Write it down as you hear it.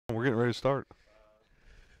We're getting ready to start.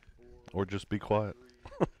 Or just be quiet.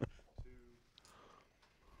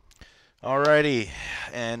 Alrighty,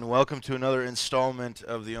 and welcome to another installment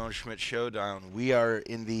of the Owen Schmitt Showdown. We are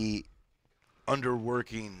in the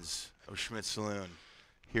underworkings of Schmitt Saloon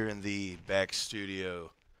here in the back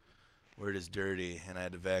studio where it is dirty, and I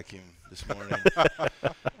had to vacuum this morning.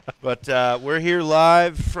 But we're here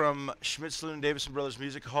live from Schmitt Saloon Davison Brothers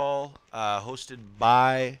Music Hall, hosted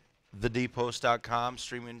by thedpost.com,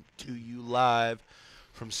 streaming to you live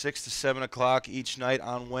from 6 to 7 o'clock each night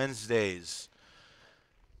on Wednesdays.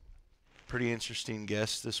 Pretty interesting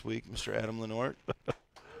guest this week, Mr. Adam Lenort.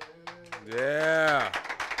 Yeah.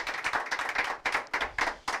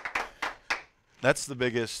 That's the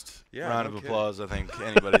biggest Yeah, round no of kidding. applause I think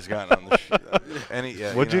anybody's gotten on the show.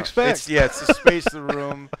 What'd you expect? It's the space of the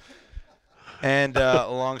room. And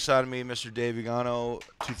alongside of me, Mr. Dave Vigano,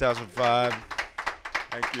 2005.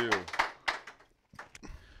 Thank you.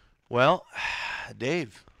 Well,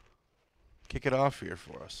 Dave, kick it off here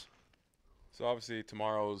for us. So obviously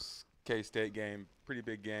tomorrow's K-State game, pretty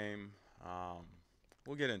big game.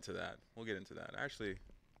 We'll get into that. Actually,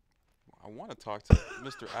 I want to talk to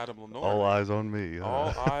Mr. Adam Lenore. All eyes on me.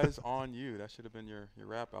 All eyes on you. That should have been your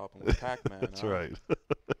rap album with Pac-Man. That's right.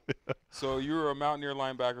 So you were a Mountaineer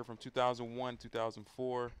linebacker from 2001,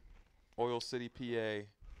 2004, Oil City, PA.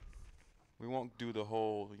 We won't do the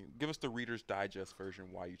whole. Give us the Reader's Digest version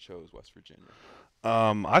why you chose West Virginia.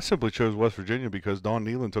 I simply chose West Virginia because Don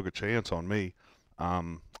Nealon took a chance on me.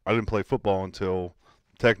 I didn't play football until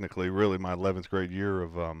technically really my 11th grade year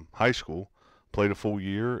of high school. Played a full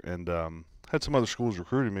year and had some other schools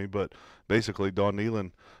recruiting me, but basically Don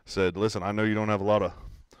Nealon said, listen, I know you don't have a lot of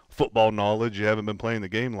football knowledge. You haven't been playing the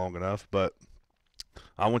game long enough, but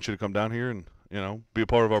I want you to come down here and, be a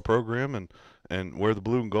part of our program and wear the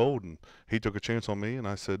blue and gold. And he took a chance on me, and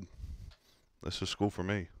I said, this is school for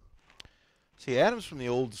me. See, Adam's from the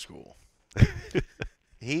old school.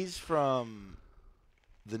 He's from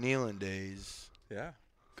the Nealon days, Yeah.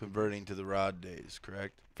 converting to the Rod days,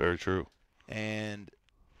 correct? Very true. And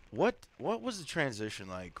what was the transition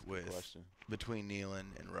like Good question. between Nealon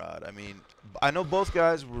and Rod? I mean, I know both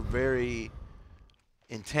guys were very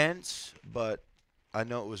intense, but I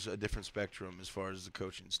know it was a different spectrum as far as the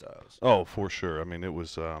coaching styles. Oh, for sure. I mean, it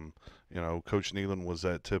was, Coach Nealon was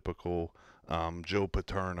that typical Joe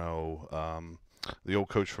Paterno, the old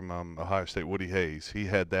coach from Ohio State, Woody Hayes. He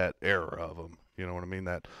had that era of him. You know what I mean?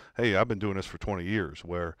 That, hey, I've been doing this for 20 years,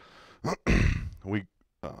 where we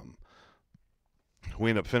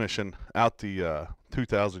end up finishing out the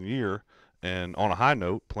 2000 year and on a high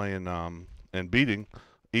note playing and beating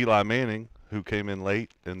Eli Manning, who came in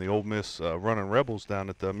late, and the Ole Miss running Rebels down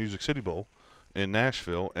at the Music City Bowl in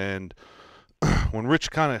Nashville. And when Rich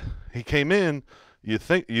he came in, you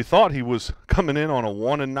thought he was coming in on a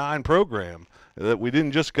 1-9 program, that we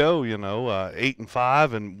didn't just go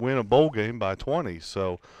 8-5 and win a bowl game by 20.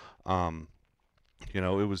 So it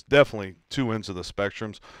was definitely two ends of the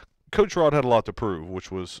spectrums. Coach Rod had a lot to prove, which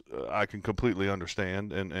was I can completely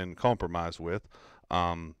understand and compromise with.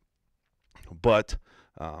 But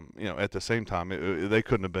at the same time, they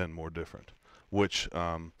couldn't have been more different. Which,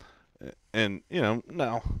 now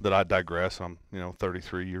that I digress, I'm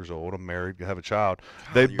 33 years old. I'm married, have a child.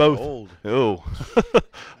 God, They you're both old.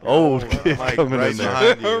 old kid Mike, coming right in there.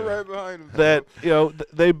 behind you. Right behind him. That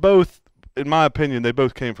they both, in my opinion, they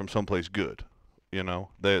both came from someplace good. They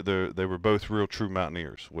were both real true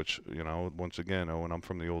Mountaineers. Which once again, Owen, I'm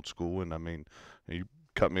from the old school, and I mean, you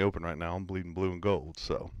cut me open right now, I'm bleeding blue and gold.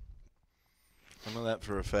 So. I know that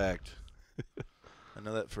for a fact.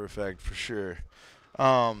 For sure.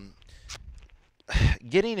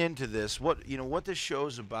 Getting into this, what this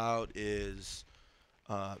show's about is,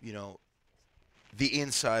 the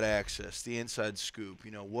inside access, the inside scoop.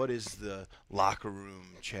 What is the locker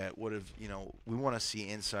room chat? We want to see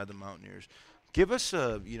inside the Mountaineers. Give us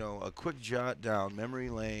a quick jot down, memory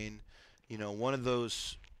lane. One of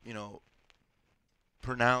those,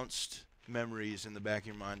 pronounced memories in the back of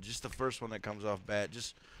your mind, just the first one that comes off bat,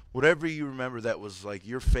 just whatever you remember that was like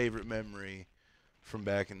your favorite memory from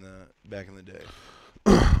back in the day.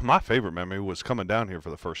 My favorite memory was coming down here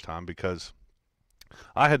for the first time because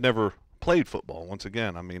I had never played football. Once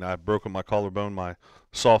again, I mean, I had broken my collarbone my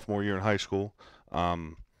sophomore year in high school.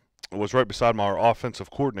 Was right beside my offensive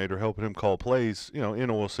coordinator, helping him call plays, in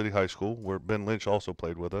Oil City High School, where Ben Lynch also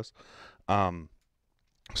played with us.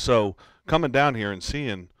 So coming down here and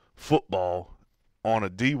seeing football on a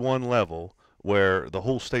D1 level where the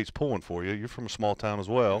whole state's pulling for you. You're from a small town as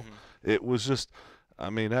well. Mm-hmm. It was just,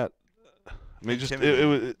 I mean, I mean, just it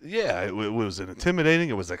was, yeah, it was intimidating.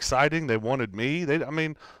 It was exciting. They wanted me. I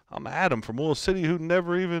mean, I'm Adam from Oil City, who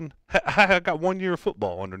never even. I got 1 year of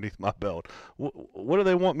football underneath my belt. What do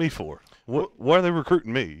they want me for? Why are they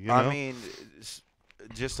recruiting me? You know? I mean,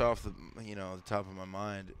 just off the the top of my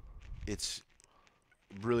mind, it's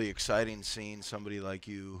really exciting seeing somebody like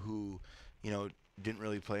you who didn't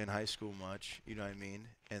really play in high school much. You know what I mean?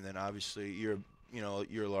 And then obviously you're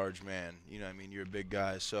a large man. You know what I mean? You're a big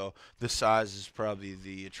guy. So the size is probably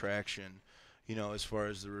the attraction, as far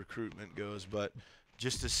as the recruitment goes. But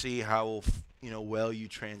just to see how, well you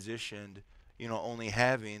transitioned, only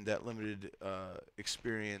having that limited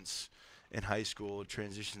experience in high school,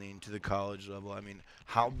 transitioning to the college level. I mean,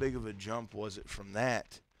 how big of a jump was it from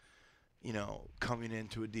that, coming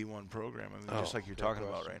into a D1 program? I mean, just like you're talking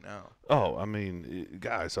about right now. Oh, I mean,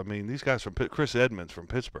 guys. I mean, these guys from Chris Edmonds from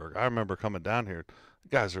Pittsburgh. I remember coming down here.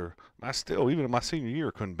 Guys are. Even in my senior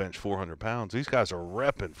year, couldn't bench 400 pounds. These guys are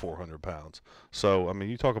repping 400 pounds. So, I mean,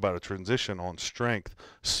 you talk about a transition on strength,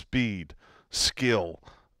 speed, skill,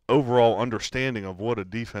 overall understanding of what a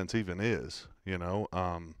defense even is.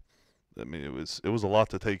 I mean, it was a lot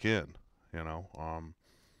to take in.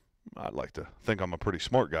 I'd like to think I'm a pretty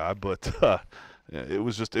smart guy, but it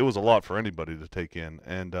was a lot for anybody to take in.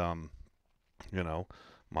 And I'll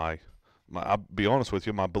be honest with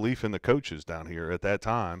you, my belief in the coaches down here at that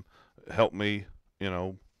time helped me,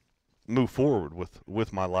 move forward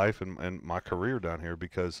with my life and my career down here,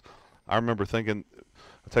 because I remember thinking,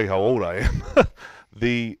 I'll tell you how old I am.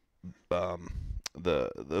 The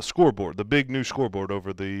scoreboard, the big new scoreboard over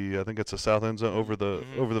I think it's the south end zone, over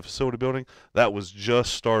the facility building, that was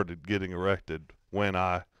just started getting erected when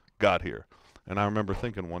I got here. And I remember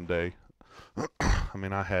thinking one day, I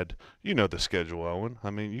mean, I had, the schedule, Owen. I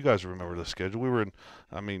mean, you guys remember the schedule. We were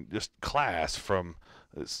in, just class from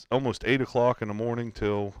it's almost 8 o'clock in the morning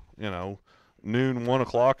till, noon, 1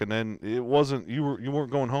 o'clock, and then it wasn't, you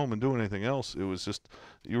weren't going home and doing anything else. It was just,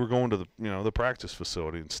 you were going to the, the practice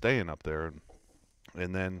facility and staying up there,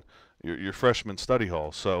 and then your freshman study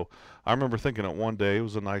hall. So I remember thinking it one day, it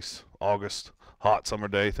was a nice August, hot summer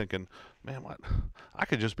day, thinking, man, I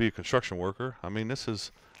could just be a construction worker. I mean, this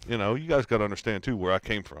is, you guys got to understand, too, where I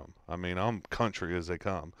came from. I mean, I'm country as they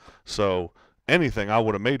come. So anything I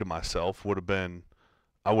would have made of myself would have been,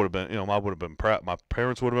 I would have been proud. My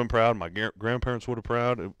parents would have been proud. My grandparents would have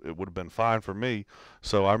proud. It would have been fine for me.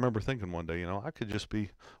 So I remember thinking one day, I could just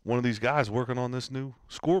be one of these guys working on this new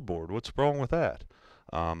scoreboard. What's wrong with that?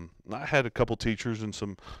 I had a couple teachers and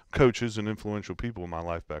some coaches and influential people in my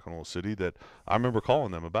life back in Old City that I remember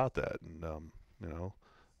calling them about that. And,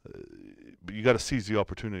 but you got to seize the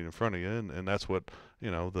opportunity in front of you. And that's what,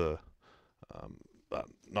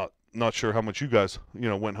 not sure how much you guys,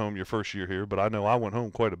 went home your first year here, but I know I went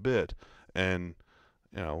home quite a bit. And,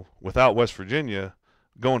 without West Virginia,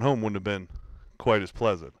 going home wouldn't have been quite as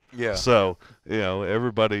pleasant. Yeah. So,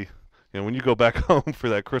 everybody, when you go back home for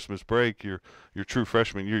that Christmas break, your true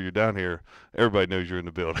freshman year, you're down here, everybody knows you're in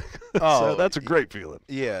the building. So that's a great feeling.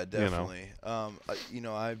 Yeah, definitely.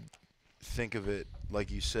 I think of it,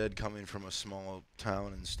 like you said, coming from a small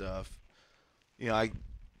town and stuff. I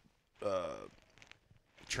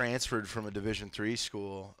transferred from a Division III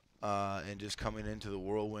school and just coming into the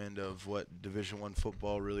whirlwind of what Division I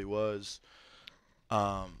football really was.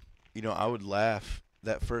 I would laugh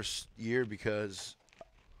that first year because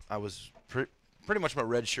I was pretty much my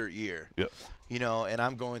redshirt year. Yep. And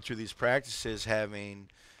I'm going through these practices having,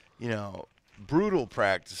 brutal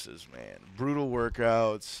practices, man, brutal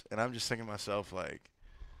workouts, and I'm just thinking to myself, like,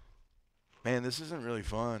 man, this isn't really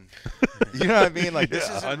fun. You know what I mean? Like, this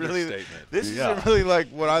isn't really like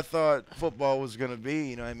what I thought football was going to be,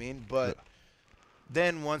 you know what I mean? But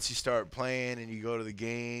then once you start playing and you go to the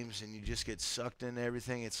games and you just get sucked into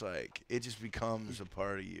everything, it's like it just becomes a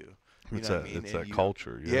part of you. You know what I mean? It's that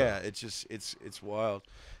culture. Yeah, it's just it's wild.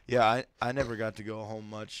 Yeah, I never got to go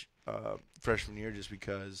home much freshman year just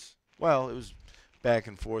because, well, it was back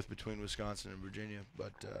and forth between Wisconsin and Virginia,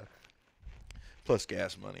 but plus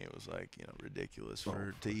gas money, it was like, ridiculous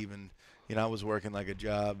to even, I was working like a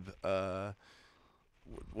job,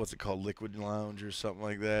 what's it called, Liquid Lounge or something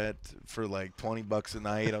like that, for like $20 a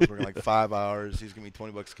night. I was working like 5 hours. He's giving me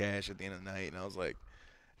 $20 cash at the end of the night, and I was like,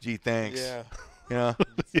 gee, thanks. Yeah.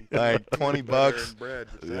 Like $20. Bread.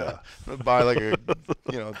 Yeah. I'd buy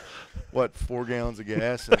like 4 gallons of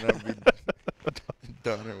gas, and that would be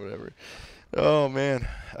done or whatever. Oh man.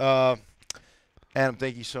 Adam,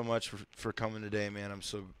 thank you so much for coming today, man. I'm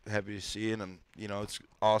so happy to see you, and it's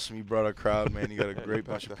awesome you brought a crowd, man. You got a great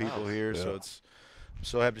bunch of people here, so I'm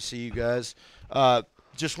so happy to see you guys.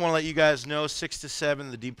 Just want to let you guys know, 6 to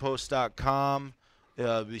 7, thedpost.com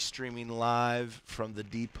It'll be streaming live from the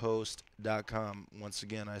dpost.com. Once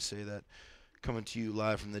again, I say that. Coming to you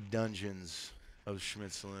live from the dungeons of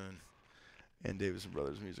Schmitt Saloon and Davis and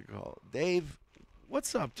Brothers Music Hall. Dave,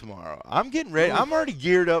 what's up tomorrow? I'm getting ready. I'm already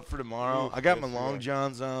geared up for tomorrow. Oof, I got my yes, you long are.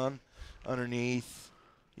 johns on underneath.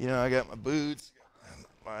 You know, I got my boots,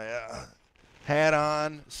 my hat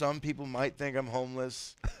on. Some people might think I'm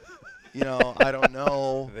homeless. You know, I don't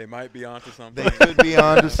know. They might be onto something. They could be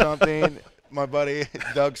onto something. My buddy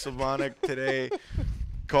Doug Slavonic today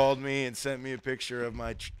called me and sent me a picture of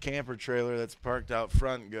my camper trailer that's parked out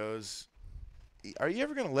front and goes, "Are you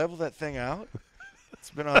ever going to level that thing out?" It's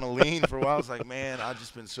been on a lean for a while. I was like, man, I've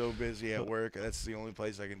just been so busy at work. That's the only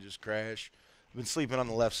place I can just crash. I've been sleeping on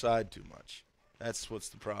the left side too much. That's what's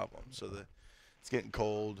the problem. So it's getting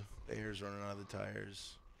cold. The air's running out of the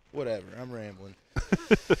tires. Whatever. I'm rambling.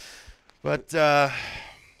 But So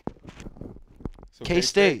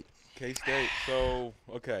K-State. K-State. So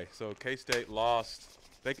K-State lost.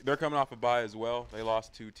 They're coming off a bye as well. They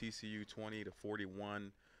lost to TCU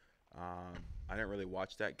 20-41. I didn't really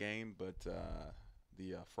watch that game, but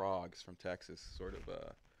the Frogs from Texas sort of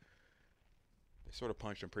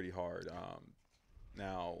punched them pretty hard.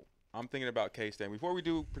 Now I'm thinking about K-State. Before we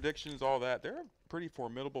do predictions, all that, they're a pretty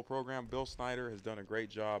formidable program. Bill Snyder has done a great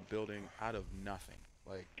job building out of nothing,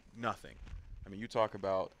 like nothing. I mean, you talk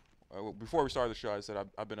about before we started the show, I said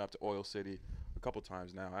I've been up to Oil City a couple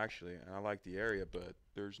times now, actually, and I like the area, but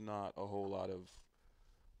there's not a whole lot of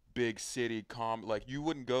big city like you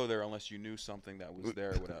wouldn't go there unless you knew something that was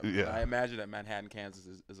there or whatever. Yeah. I imagine that Manhattan, Kansas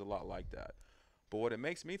is a lot like that. But what it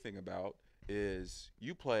makes me think about is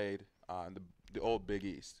you played the old Big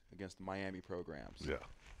East against the Miami programs. Yeah.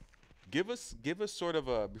 Give us sort of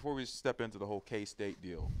a, before we step into the whole K-State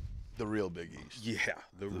deal. The real Big East. Yeah,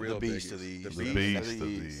 the real beast Big of the East. East. The beast of the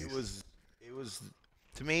East. It was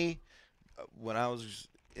to me when I was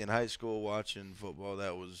in high school watching football,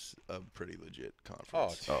 that was a pretty legit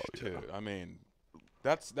conference. Oh, dude. I mean,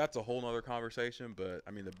 that's a whole nother conversation. But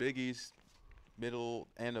I mean, the Big East, end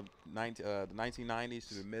of the 1990s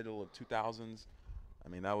to the middle of 2000s. I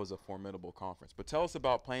mean, that was a formidable conference. But tell us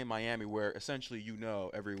about playing Miami, where essentially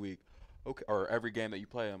every week, okay, or every game that you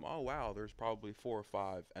play them. Oh wow, there's probably 4 or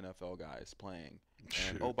 5 NFL guys playing. And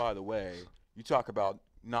Shoot. oh, by the way, you talk about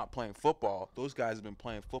not playing football. Those guys have been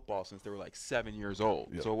playing football since they were like 7 years old.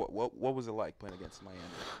 Yep. So what was it like playing against Miami?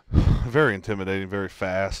 Very intimidating, very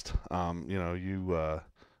fast. It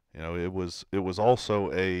was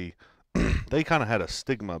also a they kind of had a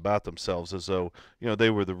stigma about themselves, as though they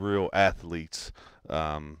were the real athletes.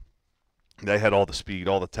 They had all the speed,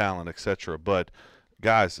 all the talent, etc. But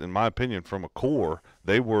guys, in my opinion, from a core,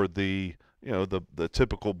 they were the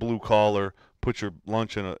typical blue collar. Put your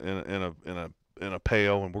lunch in a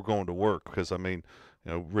pail, and we're going to work. Because I mean,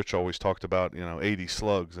 Rich always talked about 80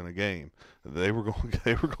 slugs in a game. They were going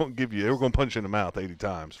to punch you in the mouth 80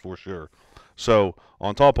 times for sure. So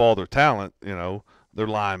on top of all their talent, their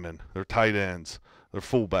linemen, their tight ends, their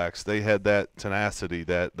fullbacks, they had that tenacity,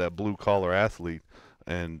 that blue collar athlete,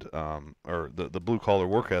 and or the blue collar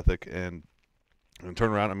work ethic, and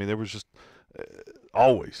turn around. I mean, there was just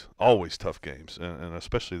always tough games, and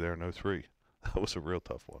especially there in 03. That was a real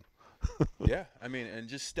tough one. Yeah, I mean, and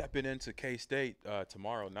just stepping into K-State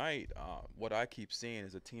tomorrow night, what I keep seeing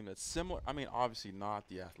is a team that's similar. I mean, obviously not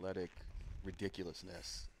the athletic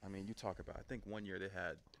ridiculousness. I mean, you talk about, I think one year they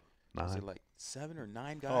had, was it like 7 or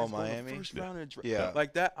 9 guys going Miami? the first round in Yeah.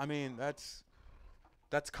 like that. I mean, that's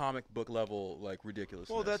comic book level, like,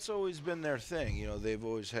 ridiculousness. Well, that's always been their thing. They've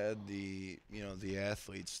always had the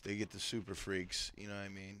athletes. They get the super freaks. You know what I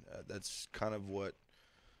mean? That's kind of what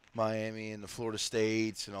Miami and the Florida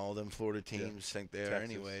States and all them Florida teams think they are Texas.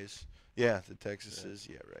 Anyways. Yeah, the Texases.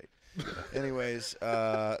 Yeah, right. Anyways,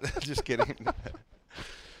 just kidding.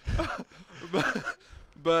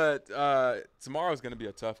 But tomorrow's going to be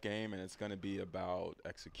a tough game, and it's going to be about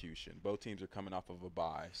execution. Both teams are coming off of a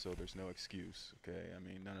bye, so there's no excuse. Okay, I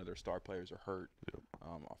mean, none of their star players are hurt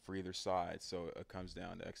for either side, so it comes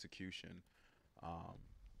down to execution.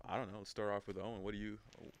 I don't know. Let's start off with Owen. What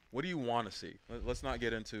do you want to see? Let's not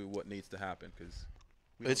get into what needs to happen, because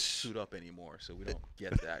we don't suit up anymore, so we don't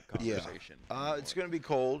get that conversation. Yeah. It's going to be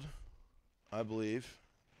cold, I believe,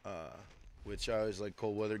 which I always like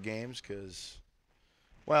cold weather games because,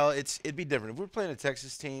 well, it'd be different. If we're playing a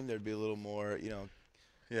Texas team, there'd be a little more,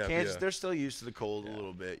 Kansas, they're still used to the cold a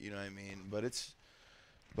little bit, you know what I mean? But it's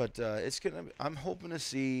going to – I'm hoping to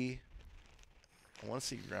see – I want to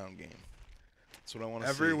see a ground game. That's what I want to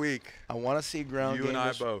see. Every week. I want to see a ground game. You and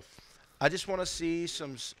I both. I just want to see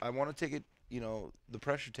I want to take it, the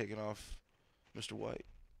pressure taken off Mr. White.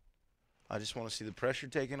 I just want to see the pressure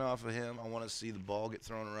taken off of him. I want to see the ball get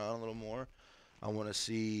thrown around a little more. I want to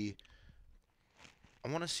see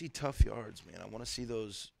tough yards, man. I want to see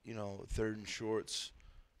those, third and shorts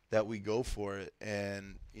that we go for it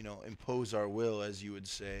and, impose our will, as you would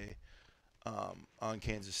say, on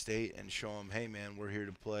Kansas State and show them, hey, man, we're here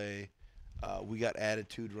to play. We got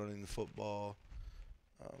attitude running the football.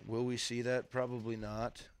 Will we see that? Probably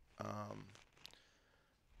not.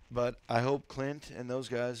 But I hope Clint and those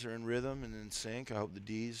guys are in rhythm and in sync. I hope the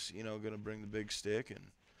D's, going to bring the big stick and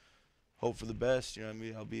hope for the best. You know what I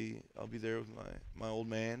mean? I'll be there with my old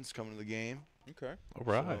man's coming to the game. Okay. All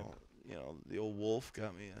right. So, the old Wolf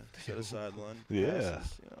got me a set of sideline Yeah.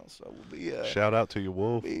 passes, so we'll be Shout out to you,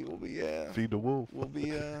 Wolf. we'll be Feed the wolf. we'll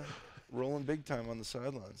be rolling big time on the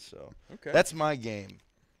sidelines. So Okay. that's my game,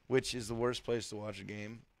 which is the worst place to watch a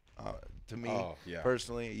game. To me, Oh, yeah.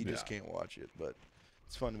 personally, you just Yeah. can't watch it. But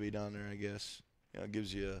it's fun to be down there, I guess. It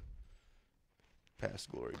gives you past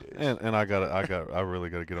glory days. And I really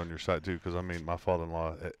gotta get on your side too, because I mean, my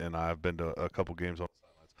father-in-law and I have been to a couple games on the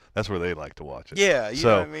sidelines. That's where they like to watch it. yeah, you So,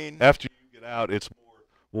 know what I mean. After you get out, it's more.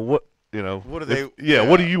 Well, what What do if- they- Yeah. yeah.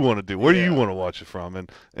 What do you want to do? Where do you Yeah. want to watch it from?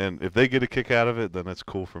 And if they get a kick out of it, then it's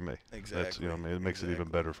cool for me. Exactly. That's I mean, it makes it even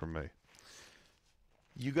Exactly. better for me.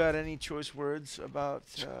 You got any choice words about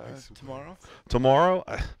Choice tomorrow? Tomorrow,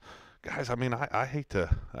 guys. I mean, I hate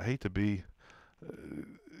to be.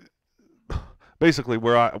 Basically,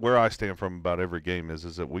 where I stand from about every game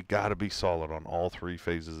is that we got to be solid on all three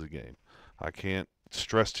phases of the game. I can't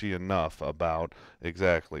stress to you enough about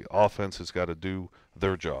exactly offense has got to do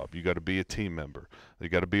their job. You got to be a team member. You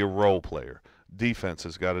got to be a role player. Defense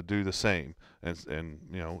has got to do the same, and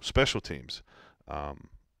special teams.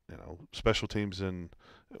 Special teams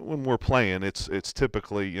when we're playing, it's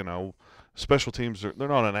typically special teams they're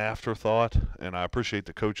not an afterthought, and I appreciate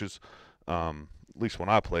the coaches. At least when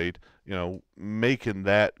I played, making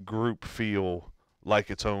that group feel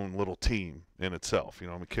like its own little team in itself.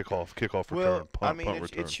 Kickoff return, Well, punt it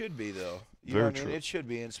return. should be though. You Very know what I mean? true. It should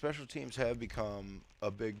be, and special teams have become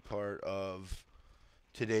a big part of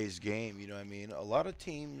today's game. You know what I mean? A lot of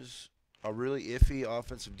teams are really iffy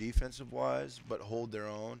offensive, defensive wise, but hold their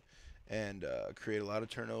own and create a lot of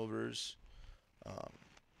turnovers.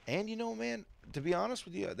 And man, to be honest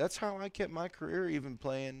with you, that's how I kept my career even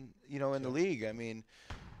playing, in the league. I mean,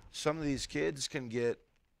 some of these kids can get,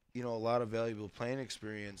 a lot of valuable playing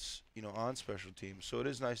experience, on special teams. So it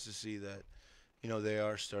is nice to see that, they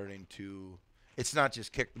are starting to. It's not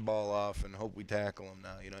just kick the ball off and hope we tackle them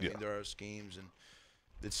now. I mean, there are schemes, and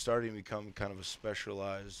it's starting to become kind of a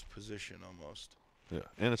specialized position almost. Yeah,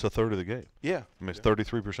 and it's a third of the game. Yeah. I mean, it's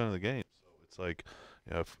 33% of the game. So it's like,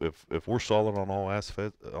 if we're solid on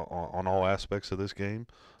all aspects of this game,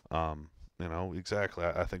 exactly.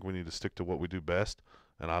 I think we need to stick to what we do best,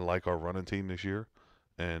 and I like our running team this year.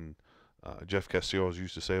 And Jeff Castillo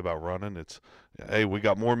used to say about running, it's, hey, we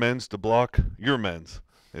got more men's to block your men's,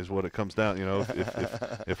 is what it comes down.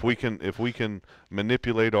 If we can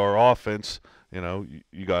manipulate our offense, you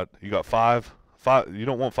got five. You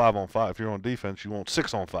don't want 5 on 5. If you're on defense, you want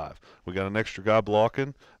 6 on 5. We got an extra guy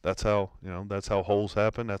blocking. That's how holes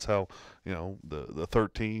happen. That's how the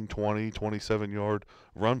 13, 20, 27 yard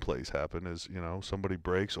run plays happen. Is somebody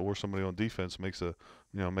breaks or somebody on defense makes a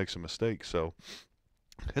mistake. So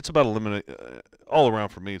it's about eliminate all around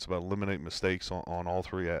for me. It's about eliminating mistakes on all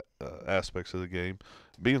three aspects of the game,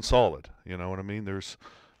 being solid. You know what I mean? There's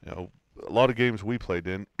a lot of games we played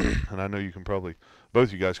in, and I know you can probably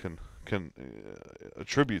both you guys can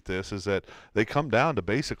attribute this, is that they come down to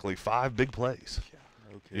basically 5 big plays.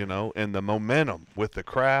 Okay. And the momentum with the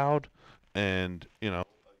crowd, and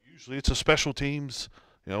usually it's a special teams.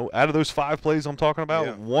 Out of those 5 plays I'm talking about,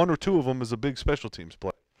 Yeah. 1 or 2 of them is a big special teams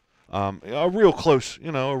play. A real close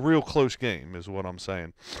game is what I'm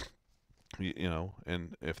saying.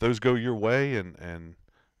 And if those go your way, and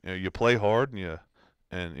you play hard,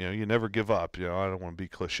 and you never give up. I don't want to be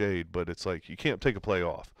cliched, but it's like you can't take a play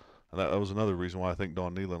off. And that was another reason why I think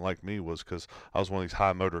Don Nealon liked me, was because I was one of these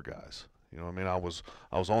high motor guys. I mean, I was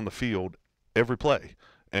on the field every play,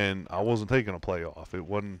 and I wasn't taking a play off. It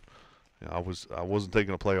wasn't. I wasn't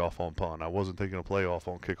taking a play off on punt. I wasn't taking a play off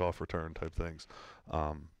on kickoff return type things.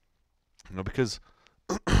 Because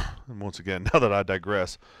and once again, now that I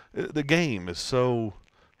digress, the game is so.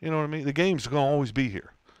 You know what I mean? The game's going to always be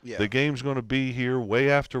here. Yeah. The game's going to be here way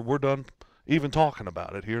after we're done even talking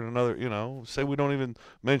about it here in another, say we don't even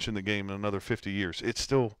mention the game in another 50 years. It's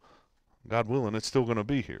still, God willing, it's still going to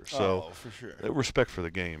be here. So for sure. respect for the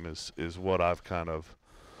game is what I've kind of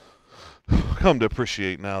come to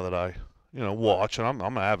appreciate now that I, watch, and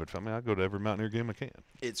I'm an avid fan. I mean, I go to every Mountaineer game I can.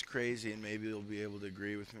 It's crazy, and maybe you'll be able to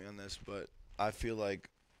agree with me on this, but I feel like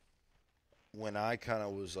when I kind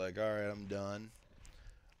of was like, all right, I'm done,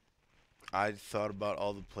 I thought about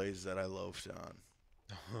all the plays that I loafed on.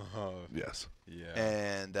 Yes. Yeah.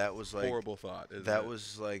 And that was like horrible thought. That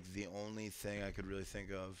was like the only thing I could really think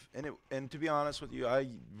of. And to be honest with you, I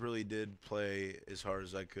really did play as hard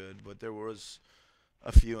as I could, but there was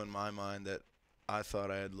a few in my mind that I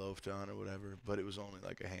thought I had loafed on or whatever, but it was only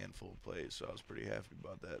like a handful of plays, so I was pretty happy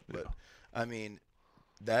about that. But I mean,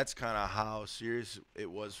 that's kind of how serious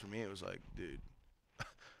it was for me. It was like, dude,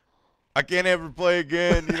 I can't ever play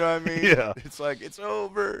again, you know what I mean? Yeah. It's like it's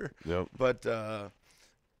over. Yep. But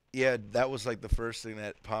yeah, that was like the first thing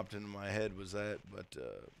that popped into my head was that. But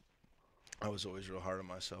I was always real hard on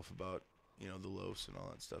myself about the loafs and all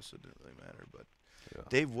that stuff, so it didn't really matter. But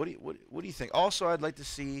Dave, what do you think? Also, I'd like to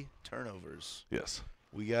see turnovers. Yes.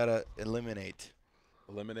 We gotta eliminate.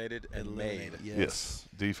 Eliminated and made. Yes.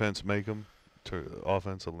 Defense make them.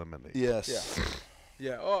 Offense eliminate. Yes.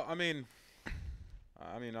 Yeah. Oh, I mean,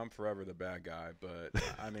 I'm forever the bad guy, but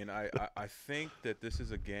I mean, I think that this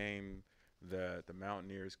is a game that the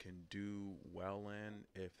Mountaineers can do well in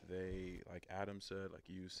if they, like Adam said, like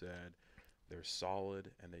you said, they're solid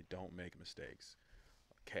and they don't make mistakes.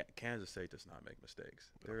 Kansas State does not make mistakes.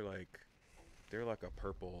 They're like a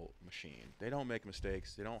purple machine. They don't make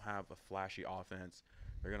mistakes. They don't have a flashy offense.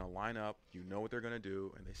 They're going to line up. You know what they're going to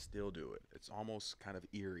do, and they still do it. It's almost kind of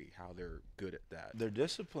eerie how they're good at that. They're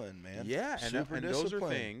disciplined, man. Yeah, and those are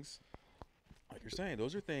things, like you're saying,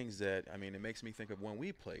 those are things that, I mean, it makes me think of when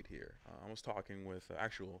we played here. I was talking with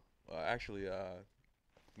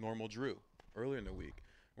Normal Drew earlier in the week.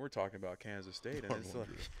 We're talking about Kansas State, and it's like,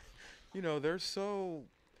 they're so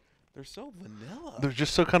vanilla. They're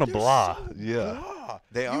just so kind of blah. So yeah. blah.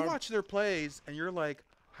 They You are. watch their plays, and you're like,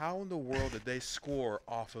 how in the world did they score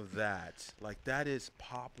off of that? Like, that is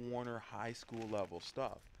Pop Warner high school level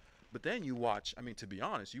stuff. But then you watch, I mean, to be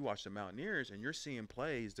honest, you watch the Mountaineers, and you're seeing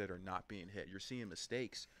plays that are not being hit. You're seeing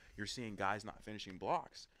mistakes. You're seeing guys not finishing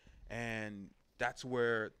blocks. And that's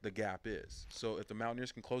where the gap is. So if the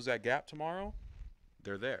Mountaineers can close that gap tomorrow,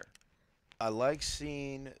 they're there. I like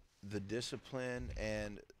seeing the discipline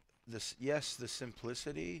and the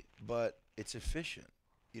simplicity, but it's efficient.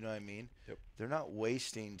 You know what I mean? Yep. They're not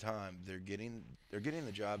wasting time. They're getting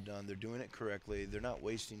the job done. They're doing it correctly. They're not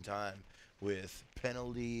wasting time with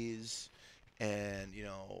penalties and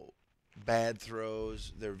bad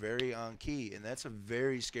throws. They're very on key, and that's a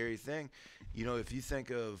very scary thing. If you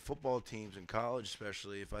think of football teams in college,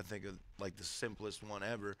 especially if I think of like the simplest one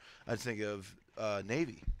ever, I'd think of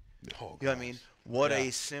Navy. Oh, You know what I mean? What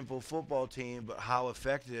a simple football team, but how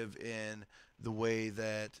effective in the way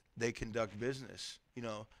that they conduct business.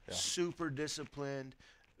 Super disciplined,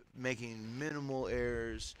 making minimal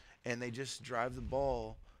errors, and they just drive the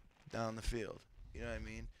ball down the field. You know what I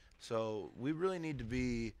mean? So we really need to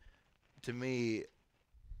be, to me,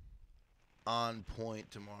 on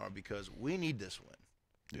point tomorrow because we need this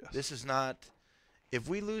win. Yes. This is not – if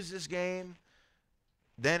we lose this game,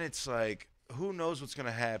 then it's like who knows what's going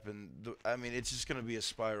to happen. I mean, it's just going to be a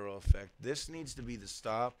spiral effect. This needs to be the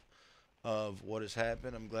stop of what has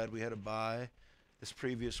happened. I'm glad we had a bye this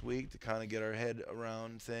previous week to kind of get our head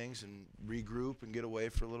around things and regroup and get away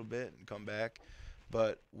for a little bit and come back.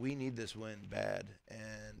 But we need this win bad,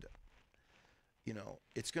 and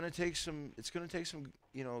it's going to take some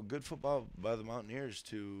good football by the Mountaineers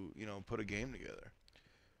to put a game together.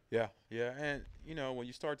 Yeah, and when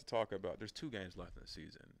you start to talk about, there's 2 games left in the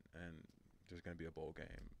season, and there's going to be a bowl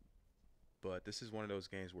game, but this is one of those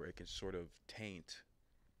games where it can sort of taint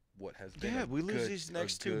what has been. Yeah, we lose these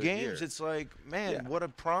next 2 games. Year. It's like, man, what a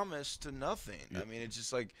promise to nothing. I mean, it's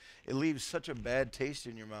just like it leaves such a bad taste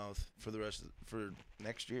in your mouth for the rest for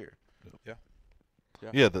next year.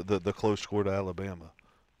 Yeah, the close score to Alabama.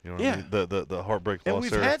 You know what I mean? The heartbreak And loss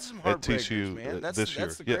we've there had some at heartbreakers, TCU man. That's this year.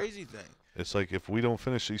 the crazy thing. It's like if we don't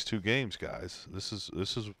finish these 2 games, guys, this is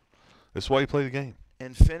why you play the game.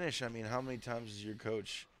 And finish. I mean, how many times is your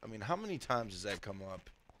coach? I mean, how many times does that come up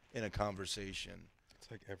in a conversation? It's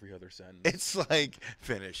like every other sentence. It's like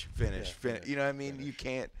finish. Finish. You know what I mean? Finish. You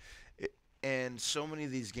can't. And so many of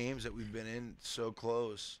these games that we've been in so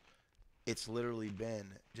close, it's literally been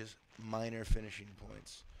just minor finishing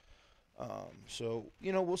points. So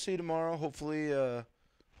we'll see tomorrow. Hopefully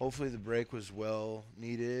the break was well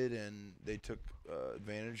needed and they took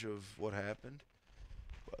advantage of what happened.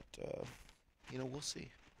 But we'll see.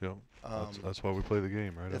 Yeah, that's why we play the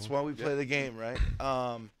game, right? That's Alan? why we play the game, right?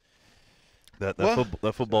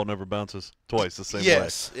 That football never bounces twice the same way.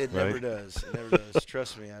 Yes, it right? never does. It never does.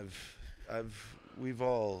 Trust me, I've we've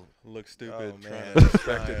all. Look stupid Oh, trying man, to it's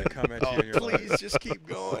expect it to fine. come at you Oh, and you're like, please, just keep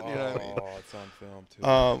going. You know what I mean? oh, it's on film too.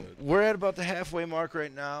 Good. We're at about the halfway mark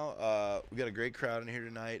right now. We got a great crowd in here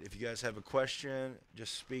tonight. If you guys have a question,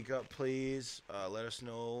 just speak up, please. Let us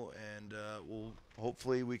know, and we'll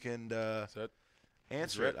hopefully we can Is that-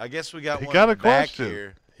 answer Red- it. I guess we got He one got in the a back question.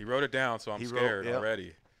 here. He wrote it down, so I'm He wrote- scared yep.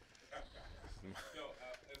 already. My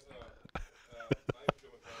name's Joe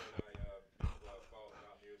McCarthy, and I follow the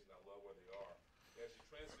Mountaineers, and I love where they are. As you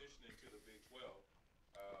transition into the Big 12,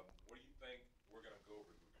 where do you think we're going to go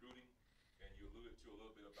with recruiting? And you alluded to a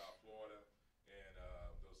little bit about Florida and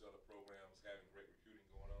those other programs having great recruiting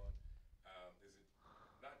going on. Is it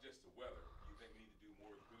not just the weather? Do you think we need to do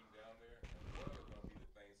more recruiting down there? And what are going to be the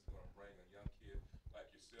things that's going to bring a young kid like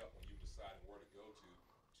yourself when you decide where to go to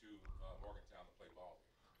Morgantown to play ball?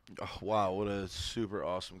 Oh, wow, what a super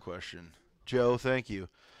awesome question, Joe. Thank you.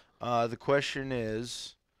 The question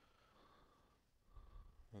is,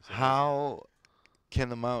 how can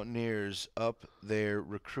the Mountaineers up their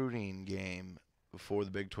recruiting game before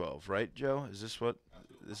the Big 12? Right, Joe? Is this what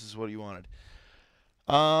you wanted?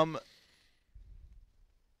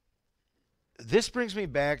 This brings me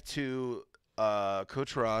back to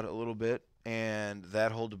Coach Rod a little bit and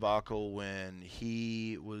that whole debacle when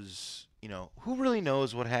he was, who really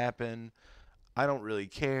knows what happened? I don't really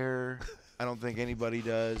care. I don't think anybody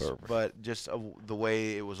does. Perfect. But just the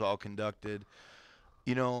way it was all conducted,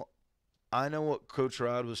 I know what Coach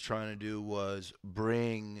Rod was trying to do was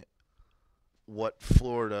bring what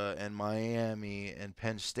Florida and Miami and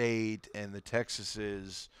Penn State and the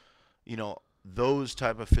Texases, those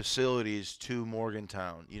type of facilities to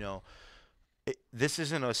Morgantown. This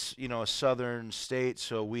isn't a southern state,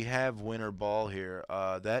 so we have winter ball here.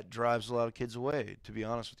 That drives a lot of kids away, to be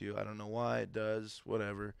honest with you. I don't know why it does,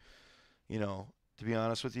 whatever. To be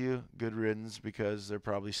honest with you, good riddance because they're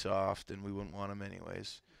probably soft and we wouldn't want them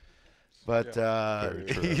anyways. But, Very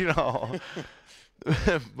true.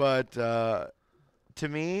 but to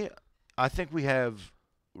me, I think we have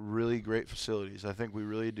really great facilities. I think we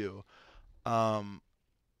really do. I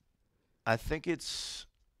think it's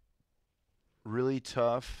really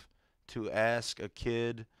tough to ask a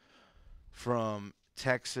kid from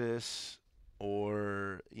Texas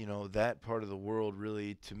or that part of the world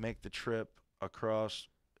really to make the trip across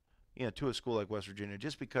to a school like West Virginia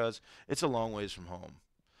just because it's a long ways from home.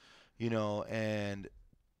 And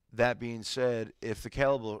that being said, if the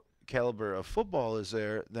caliber of football is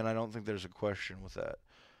there, then I don't think there's a question with that.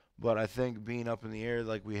 But I think being up in the air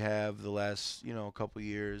like we have the last couple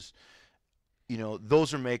years,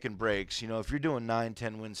 those are making breaks. If you're doing 9,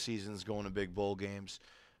 10 win seasons, going to big bowl games,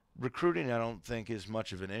 recruiting I don't think is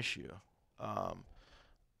much of an issue.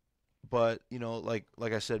 But like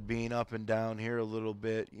I said, being up and down here a little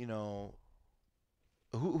bit,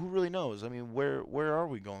 who really knows? I mean, where are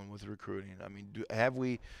we going with recruiting? I mean, have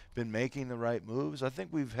we been making the right moves? I think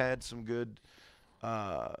we've had some good,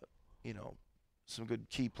 some good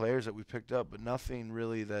key players that we picked up, but nothing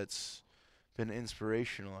really that's been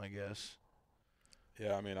inspirational, I guess.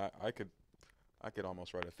 Yeah, I mean, I could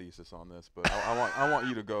almost write a thesis on this, but I want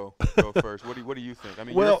you to go first. What do you think? I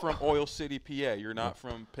mean, Well, you're from Oil City, PA. You're not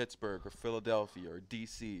from Pittsburgh or Philadelphia or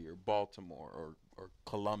D.C. or Baltimore or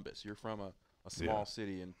Columbus. You're from a small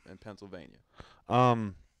city in Pennsylvania. I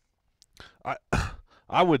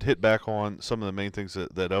I would hit back on some of the main things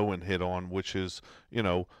that Owen hit on, which is,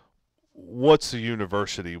 what's the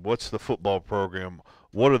university? What's the football program?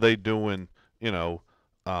 What are they doing,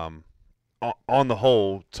 on the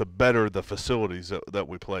whole to better the facilities that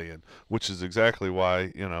we play in, which is exactly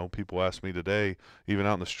why, people ask me today, even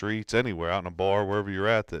out in the streets, anywhere, out in a bar, wherever you're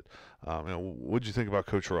at, that, what'd you think about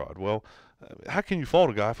Coach Rod? Well, how can you fault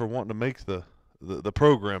a guy for wanting to make the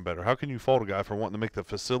program better? How can you fault a guy for wanting to make the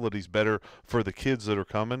facilities better for the kids that are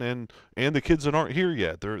coming and the kids that aren't here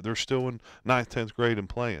yet? They're still in 9th, 10th grade and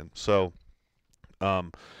playing. So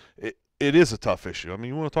it is a tough issue. I mean,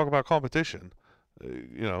 you want to talk about competition.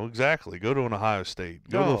 Exactly. Go to an Ohio State.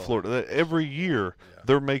 Go to No. Florida. Every year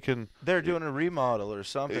they're doing a remodel or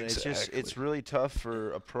something. Exactly. It's really tough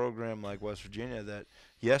for a program like West Virginia that,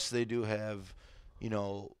 yes, they do have,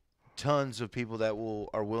 tons of people that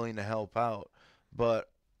are willing to help out, but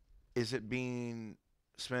is it being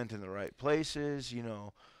spent in the right places?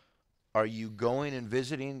 Are you going and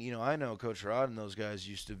visiting? I know Coach Rod and those guys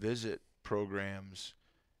used to visit programs.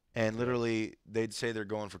 And literally, they'd say they're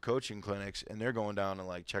going for coaching clinics, and they're going down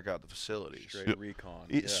and check out the facilities. Straight recon.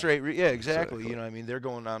 Yeah, exactly. They're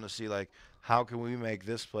going down to see how can we make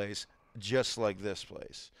this place just like this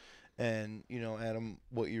place. And Adam,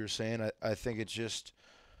 what you were saying, I think it's just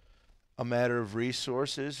a matter of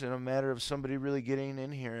resources and a matter of somebody really getting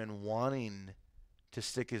in here and wanting to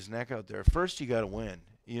stick his neck out there. First, you got to win.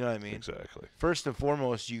 You know what I mean? Exactly. First and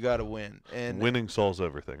foremost, you got to win. And Winning solves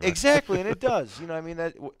everything, right? exactly, and it does. You know, I mean,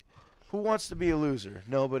 who wants to be a loser?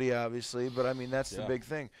 Nobody, obviously. But I mean, that's the big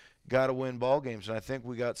thing. Got to win ball games, and I think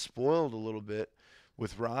we got spoiled a little bit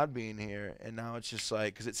with Rod being here, and now it's just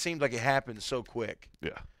like because it seemed like it happened so quick.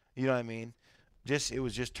 Yeah. You know what I mean? It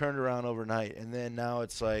was just turned around overnight, and then now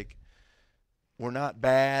it's like we're not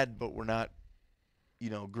bad, but we're not,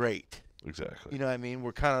 great. Exactly. You know what I mean?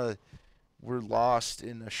 We're lost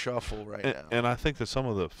in a shuffle right now. And I think that some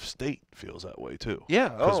of the state feels that way too. Yeah.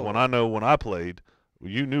 Because when I played,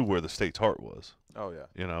 you knew where the state's heart was. Oh yeah.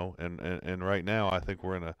 And right now I think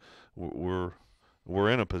we're in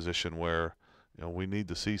a position where we need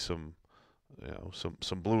to see some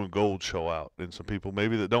blue and gold show out in some people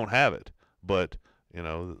maybe that don't have it, but.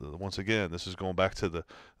 Once again, this is going back to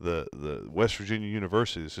the West Virginia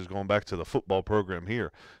University. This is going back to the football program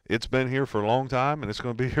here. It's been here for a long time, and it's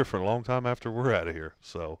going to be here for a long time after we're out of here.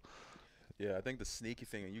 So, yeah, I think the sneaky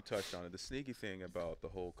thing, and you touched on it, the sneaky thing about the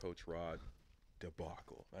whole Coach Rod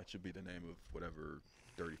debacle, that should be the name of whatever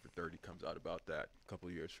 30 for 30 comes out about that a couple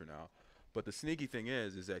of years from now. But the sneaky thing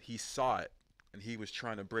is that he saw it, and he was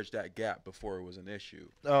trying to bridge that gap before it was an issue.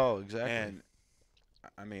 Oh, exactly. And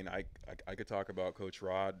I mean, I could talk about Coach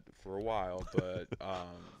Rod for a while, but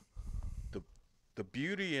the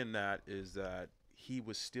beauty in that is that he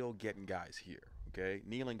was still getting guys here. Okay,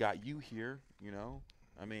 Nealon got you here.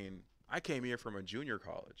 I mean, I came here from a junior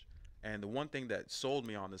college, and the one thing that sold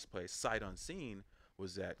me on this place, sight unseen,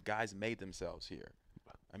 was that guys made themselves here.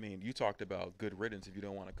 I mean, you talked about good riddance if you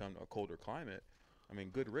don't want to come to a colder climate. I mean,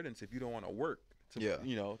 good riddance if you don't want to work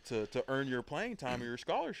to earn your playing time or your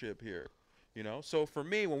scholarship here. So for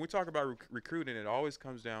me, when we talk about recruiting, it always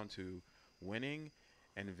comes down to winning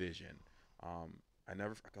and vision. I'll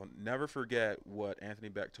never forget what Anthony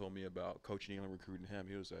Beck told me about Coach Nealon recruiting him.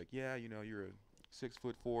 He was like, "Yeah, you're a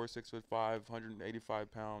 6'4", 6'5",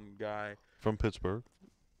 185-pound guy from Pittsburgh."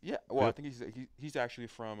 Yeah, well, I think he's actually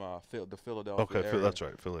from the Philadelphia area. That's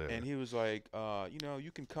right, Philly area. And he was like,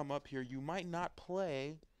 you can come up here. You might not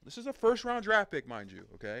play. This is a first-round draft pick, mind you,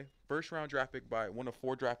 okay? First-round draft pick by one of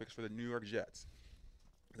 4 draft picks for the New York Jets.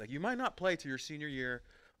 Like, you might not play to your senior year,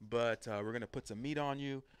 but we're going to put some meat on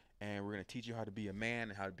you, and we're going to teach you how to be a man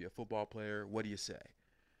and how to be a football player. What do you say?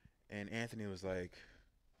 And Anthony was like,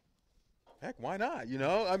 heck, why not?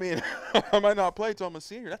 I mean, I might not play till I'm a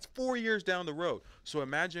senior. That's 4 years down the road. So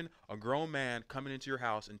imagine a grown man coming into your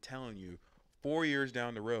house and telling you 4 years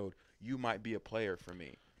down the road, you might be a player for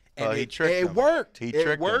me. And he tricked him. It worked. He it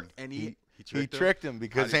tricked worked, him. and He tricked him. tricked him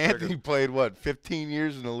because Anthony played, 15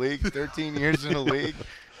 years in the league, 13 years in the league.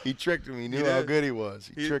 He tricked him. He knew how good he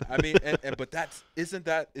was. He tricked him. I mean, but isn't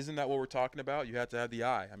that what we're talking about? You have to have the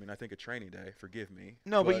eye. I mean, I think a training day. Forgive me.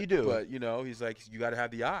 No, but you do. But he's like, you got to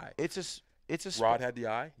have the eye. Rod had the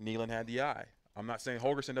eye. Nealon had the eye. I'm not saying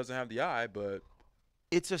Holgerson doesn't have the eye, but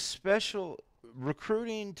it's a special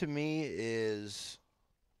recruiting to me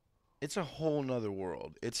it's a whole nother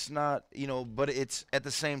world. It's not, but it's at the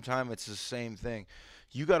same time it's the same thing.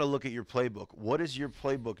 You got to look at your playbook. What does your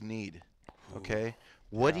playbook need? Okay?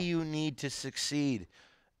 What do you need to succeed?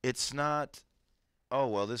 It's not, oh,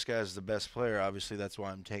 well, this guy's the best player. Obviously, that's why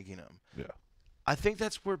I'm taking him. Yeah. I think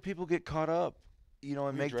that's where people get caught up,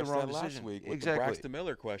 and make the wrong decision. Last week with exactly. The Braxton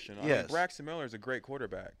Miller question. I mean, Braxton Miller is a great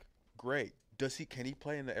quarterback. Great. Can he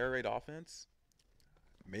play in the air raid offense?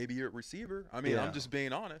 Maybe you're a receiver. I mean, I'm just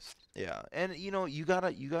being honest. Yeah, and you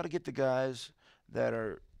gotta get the guys that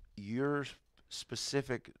are your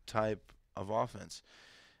specific type of offense.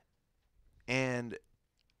 And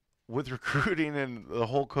with recruiting and the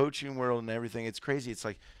whole coaching world and everything, it's crazy. It's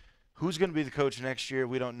like, who's going to be the coach next year?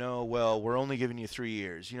 We don't know. Well, we're only giving you 3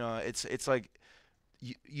 years. It's like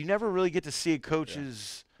you never really get to see a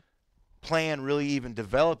coach's plan really even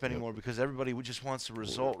develop anymore because everybody just wants the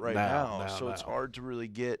result right now. So it's hard to really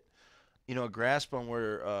get a grasp on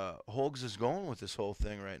where Holgs is going with this whole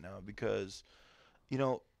thing right now because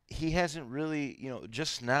he hasn't really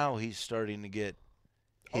just now he's starting to get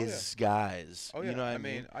his guys. Oh, yeah. You know what I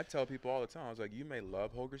mean, I tell people all the time, I was like, you may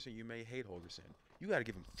love Holgerson, you may hate Holgerson. You got to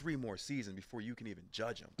give him 3 more seasons before you can even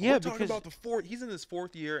judge him. Yeah, we're talking about the 4th. He's in his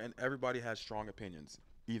 4th year, and everybody has strong opinions.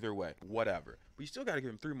 Either way, whatever. But you still got to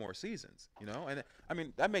give him 3 more seasons, And I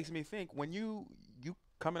mean, that makes me think when you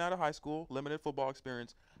coming out of high school, limited football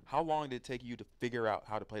experience, how long did it take you to figure out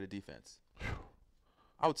how to play the defense?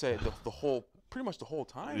 I would say pretty much the whole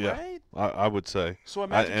time, right? I would say. So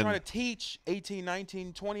imagine trying to teach 18,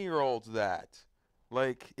 19, 20-year-olds that.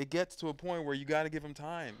 Like, it gets to a point where you got to give them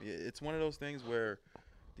time. It's one of those things where,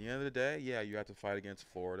 at the end of the day, you have to fight against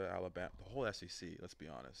Florida, Alabama, the whole SEC. Let's be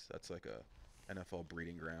honest. That's like NFL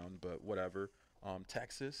breeding ground, but whatever.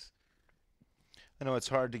 Texas. I know it's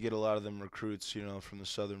hard to get a lot of them recruits, from the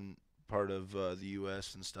southern part of the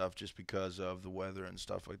U.S. and stuff, just because of the weather and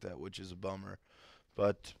stuff like that, which is a bummer.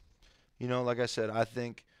 But like I said, I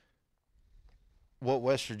think what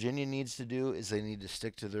West Virginia needs to do is they need to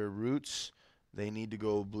stick to their roots. They need to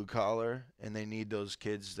go blue collar, and they need those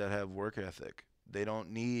kids that have work ethic. They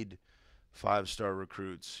don't need 5-star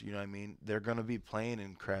recruits. You know what I mean? They're going to be playing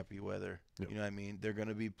in crappy weather. Yep. You know what I mean? They're going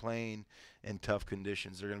to be playing in tough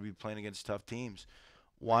conditions. They're going to be playing against tough teams.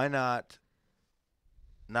 Why not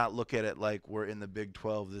look at it like we're in the Big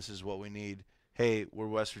 12? This is what we need. Hey, we're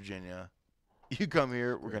West Virginia. You come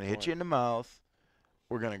here, we're going to hit you in the mouth.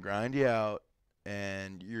 We're going to grind you out,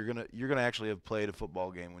 and you're gonna actually have played a football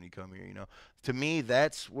game when you come here. To me,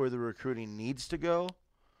 that's where the recruiting needs to go.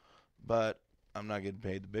 But I'm not getting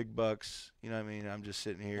paid the big bucks. You know what I mean? I'm just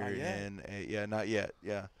sitting here Not yet. and yeah, not yet.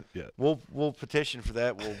 Yeah. Yeah. We'll petition for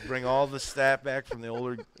that. We'll bring all the staff back from the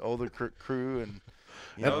older crew and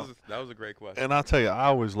That was a great question. And I'll tell you, I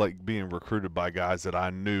always like being recruited by guys that I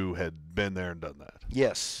knew had been there and done that.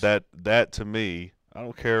 yes. That to me, I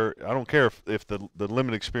don't care. I don't care if the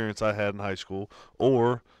limited experience I had in high school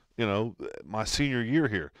or my senior year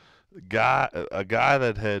here, a guy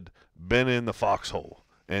that had been in the foxhole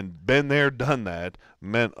and been there, done that,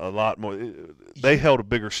 meant a lot more. They held a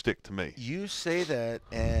bigger stick to me. You say that,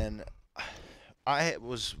 and I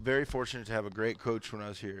was very fortunate to have a great coach when I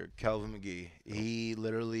was here, Calvin McGee. He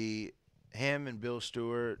literally, him and Bill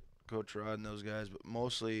Stewart, Coach Rod and those guys, but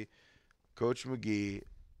mostly Coach McGee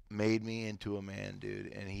made me into a man,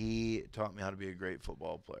 dude, and he taught me how to be a great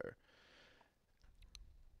football player.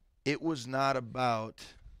 It was not about,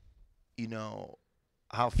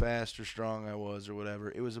 how fast or strong I was or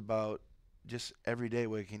whatever. It was about just every day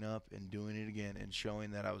waking up and doing it again and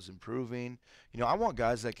showing that I was improving. I want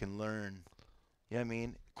guys that can learn, you know what I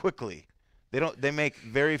mean, quickly. They make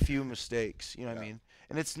very few mistakes, you know what I mean?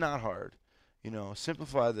 And it's not hard.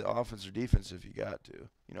 Simplify the offense or defense if you got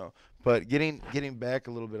to, But getting back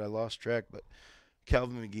a little bit, I lost track, but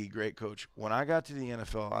Calvin McGee, great coach. When I got to the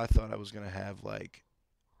NFL, I thought I was going to have like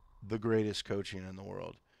the greatest coaching in the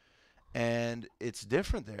world. And it's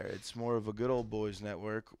different there. It's more of a good old boys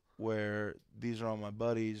network where these are all my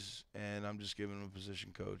buddies, and I'm just giving them a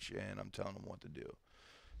position coach, and I'm telling them what to do.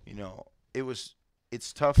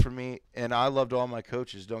 It's tough for me, and I loved all my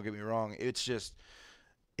coaches, don't get me wrong. It's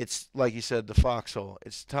like you said, the foxhole.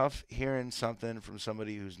 It's tough hearing something from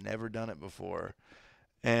somebody who's never done it before,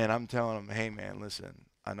 and I'm telling them, hey, man, listen,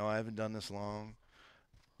 I know I haven't done this long,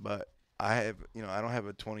 but I don't have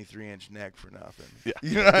a 23-inch neck for nothing. Yeah.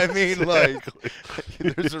 You know what I mean? Exactly.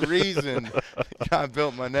 Like, there's a reason I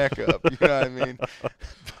built my neck up. You know what I mean?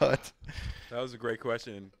 But That was a great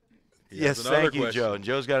question. He yes, has another thank you, question. Joe. And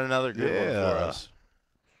Joe's got another good one for Yeah. us.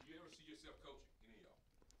 Do you ever see yourself coaching, any of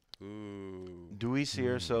y'all? Ooh. Do we see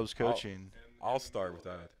ourselves coaching? I'll start with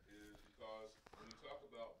that. Is because when you talk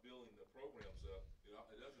about building the programs up,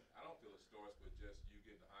 it doesn't. I don't feel it starts with just you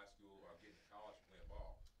getting to high school or getting to college and playing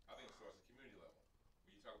ball. I think it starts at community level.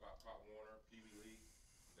 When you talk about Pop Warner, Pee Wee League,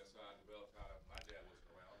 that's how I developed. How my dad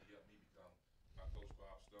wasn't around. He helped me become my coach,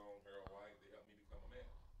 Bob Stone, Harold White. They helped me become a man,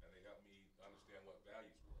 and they helped me understand what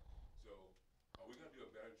values were. So, are we going to do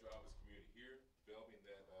a better job as a community here, developing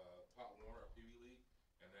that Pop Warner or Pee Wee League?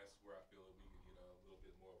 And that's where I feel that we can get a little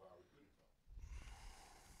bit more of our recruiting from.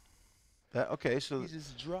 Okay, so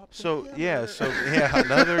just dropped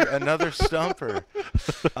another stumper.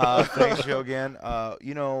 Thanks, Joe, again.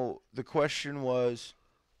 The question was,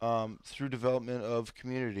 through development of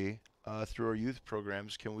community, through our youth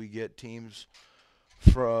programs, can we get teams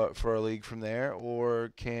for our league from there,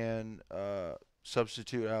 or can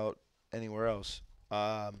substitute out anywhere else?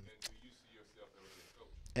 And do you see yourself ever being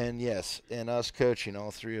coached? And yes, and us coaching,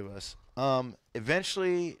 all three of us.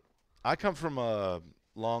 Eventually, I come from a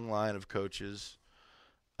long line of coaches.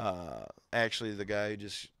 Actually, the guy who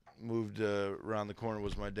just moved around the corner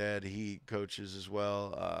was my dad. He coaches as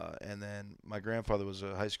well. And then my grandfather was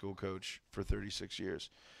a high school coach for 36 years.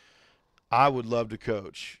 I would love to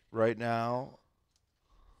coach. Right now,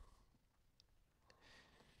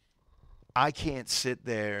 I can't sit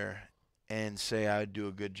there and say I'd do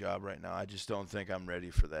a good job right now. I just don't think I'm ready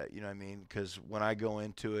for that. You know what I mean? Because when I go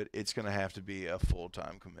into it, it's going to have to be a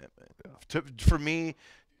full-time commitment. For me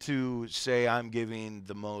to say I'm giving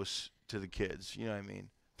the most to the kids, you know what I mean?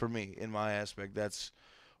 For me, in my aspect, that's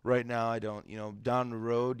right now I don't. Down the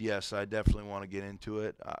road, yes, I definitely want to get into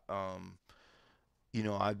it.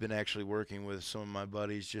 I've been actually working with some of my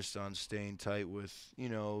buddies just on staying tight with,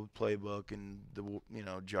 playbook and the,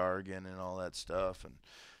 jargon and all that stuff, and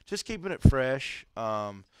just keeping it fresh.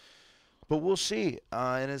 But But we'll see.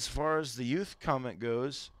 And as far as the youth comment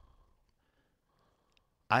goes,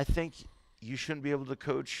 I think you shouldn't be able to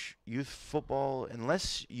coach youth football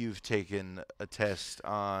unless you've taken a test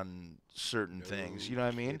on certain things. You know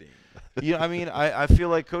what I mean? Kidding. I feel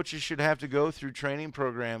like coaches should have to go through training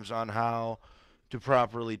programs on how to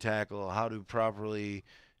properly tackle, how to properly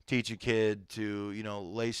teach a kid to,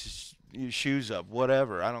 lace his shoes up,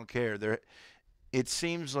 whatever. I don't care. It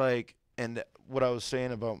seems like, and what I was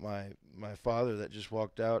saying about my father that just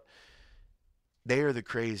walked out, they are the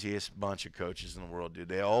craziest bunch of coaches in the world, dude.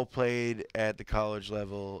 They all played at the college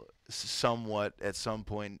level somewhat at some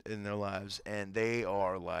point in their lives, and they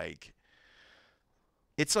are like,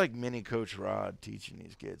 it's like mini Coach Rod teaching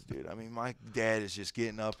these kids, dude. I mean, my dad is just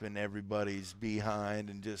getting up in everybody's behind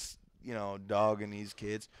and just, dogging these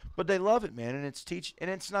kids. But they love it, man, and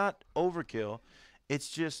it's not overkill. It's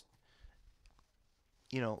just,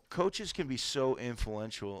 coaches can be so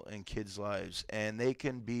influential in kids' lives, and they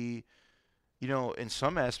can be, in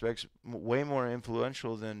some aspects, way more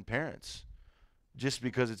influential than parents, just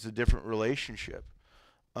because it's a different relationship.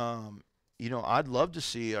 I'd love to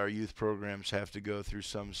see our youth programs have to go through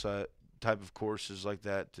some type of courses like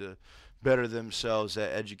that to better themselves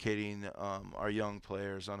at educating our young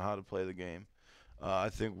players on how to play the game. I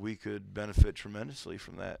think we could benefit tremendously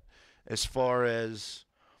from that. As far as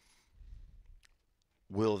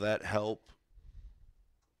will that help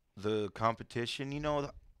the competition?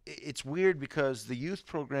 It's weird because the youth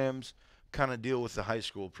programs kind of deal with the high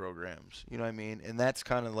school programs. You know what I mean? And that's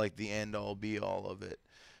kind of like the end all be all of it.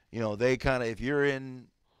 They kind of, if you're in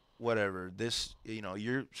whatever,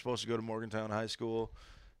 you're supposed to go to Morgantown High School,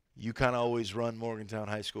 you kind of always run Morgantown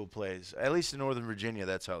High School plays. At least in Northern Virginia,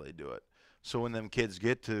 that's how they do it. So when them kids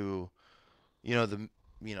get to,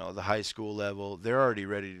 the high school level, they're already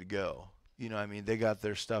ready to go. They got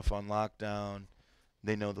their stuff on lockdown.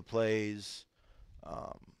 They know the plays.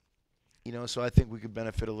 So I think we could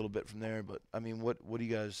benefit a little bit from there. But, what do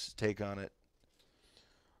you guys take on it?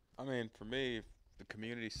 For me, the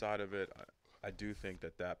community side of it, I do think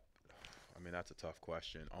that that's a tough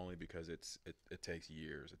question, only because it takes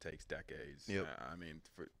years, it takes decades. Yep.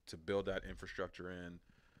 To build that infrastructure in,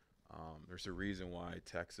 there's a reason why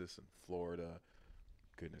Texas and Florida,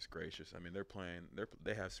 goodness gracious,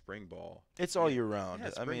 they have spring ball. It's all year round.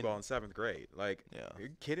 Yeah, spring ball in 7th grade. Like, yeah. Are you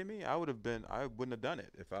kidding me? I wouldn't have done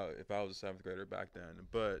it if I was a 7th grader back then.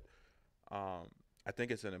 But I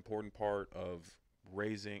think it's an important part of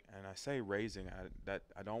raising, and I say raising,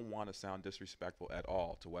 I don't want to sound disrespectful at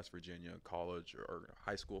all to West Virginia college or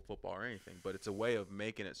high school football or anything, but it's a way of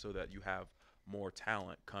making it so that you have more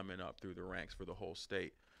talent coming up through the ranks for the whole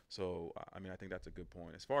state. So, I think that's a good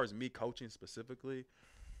point. As far as me coaching specifically,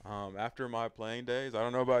 after my playing days, I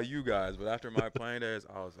don't know about you guys, but after my playing days,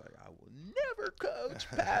 I was like, I will never coach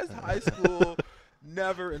past high school,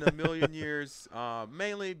 never in a million years,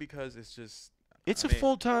 mainly because it's just, it's a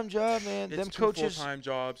full-time job, man. It's Them two coaches, full-time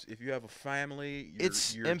jobs. If you have a family,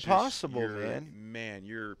 it's you're impossible, just, man.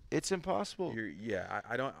 You're It's impossible.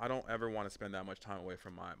 I don't ever want to spend that much time away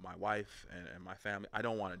from my wife and my family. I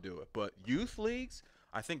don't want to do it. But youth leagues,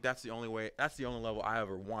 I think that's the only level I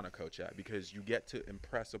ever want to coach at, because you get to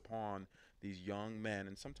impress upon these young men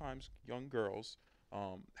and sometimes young girls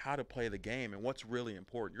how to play the game and what's really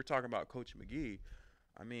important. You're talking about Coach McGee.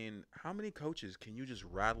 How many coaches can you just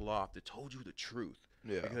rattle off that told you the truth?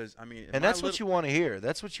 Yeah. Because, and that's what you want to hear.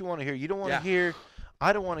 That's what you want to hear. You don't want to hear,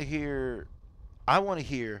 I don't want to hear, I want to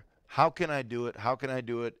hear, how can I do it? How can I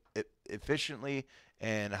do it efficiently?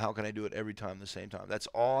 And how can I do it every time the same time? That's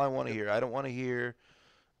all I want to hear. I don't want to hear,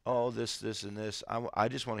 oh, this, and this. I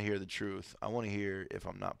just want to hear the truth. I want to hear if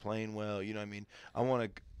I'm not playing well. You know what I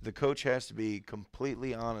mean? The coach has to be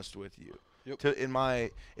completely honest with you. Yep.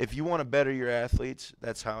 If you want to better your athletes,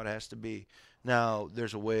 that's how it has to be. Now,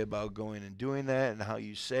 there's a way about going and doing that and how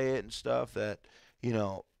you say it and stuff that,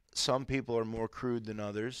 some people are more crude than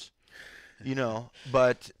others,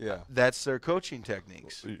 but that's their coaching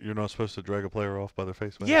techniques. You're not supposed to drag a player off by their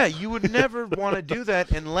face, man. Yeah, you would never want to do that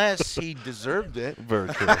unless he deserved it.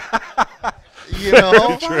 Very true.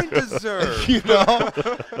 Fine deserve.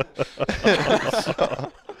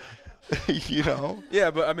 So,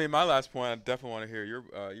 Yeah, but my last point, I definitely want to hear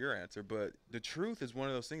your answer. But the truth is one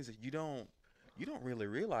of those things that you don't really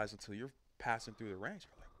realize until you're passing through the ranks.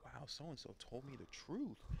 You're like, wow, so and so told me the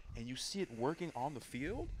truth, and you see it working on the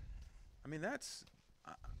field. That's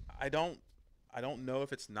I don't know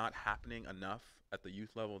if it's not happening enough at the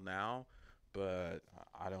youth level now, but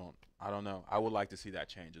I don't know. I would like to see that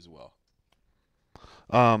change as well.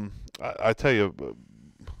 I tell you,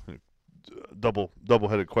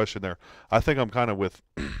 double-headed question there. I think I'm kind of with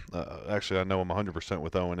actually, I know I'm 100%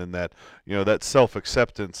 with Owen in that, that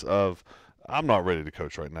self-acceptance of I'm not ready to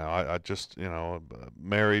coach right now. I just,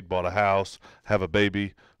 married, bought a house, have a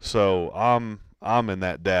baby, so I'm in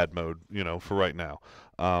that dad mode, for right now.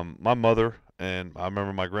 My mother and I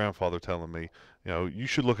remember my grandfather telling me, you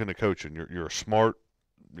should look into coaching. You're a smart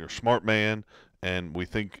man, and we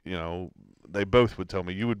think, they both would tell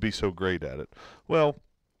me you would be so great at it. Well,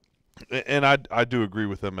 and I do agree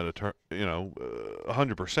with them at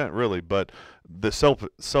 100% really, but the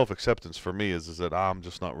self acceptance for me is that I'm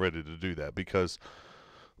just not ready to do that because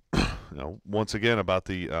once again about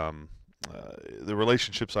the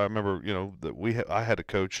relationships. I remember that I had a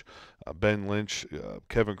coach, Ben Lynch,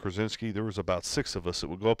 Kevin Krasinski. There was about 6 of us that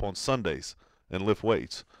would go up on Sundays and lift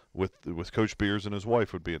weights with Coach Beers, and his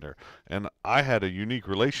wife would be in there, and I had a unique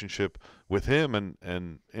relationship with him,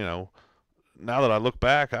 and now that I look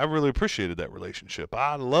back, I really appreciated that relationship.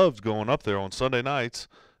 I loved going up there on Sunday nights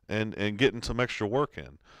and getting some extra work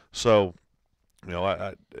in. So,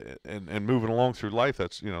 and moving along through life,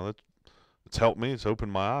 it's helped me. It's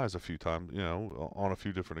opened my eyes a few times, on a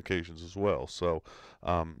few different occasions as well. So,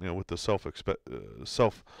 with the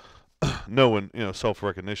self knowing, self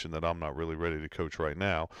recognition that I'm not really ready to coach right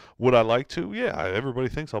now. Would I like to? Yeah, everybody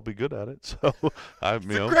thinks I'll be good at it. So, It's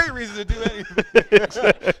a great reason to do anything.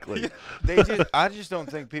 exactly. I just don't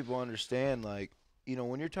think people understand, like,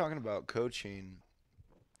 when you're talking about coaching,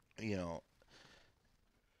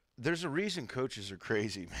 there's a reason coaches are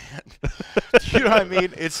crazy, man. You know what I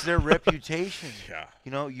mean? It's their reputation. Yeah.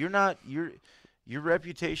 Your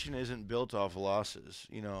reputation isn't built off of losses.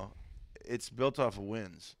 It's built off of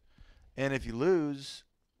wins. And if you lose,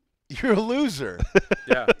 you're a loser.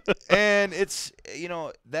 Yeah. And it's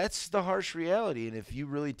that's the harsh reality. And if you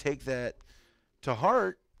really take that to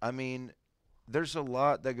heart, I mean, there's a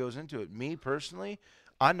lot that goes into it. Me personally,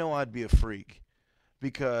 I know I'd be a freak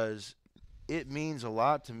because it means a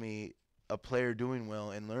lot to me, a player doing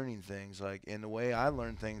well and learning things. And the way I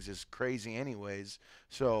learn things is crazy anyways.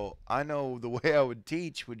 So I know the way I would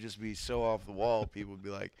teach would just be so off the wall. People would be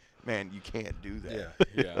like, man, you can't do that.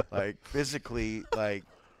 Yeah. Like, physically,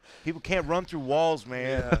 people can't run through walls,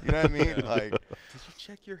 man. Yeah. You know what I mean? Like, Did you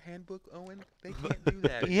check your handbook, Owen? They can't do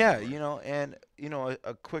that. yeah, anymore. and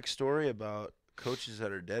a quick story about coaches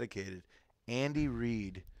that are dedicated. Andy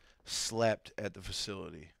Reid slept at the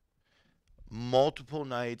facility multiple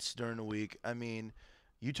nights during the week. I mean,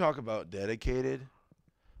 you talk about dedicated,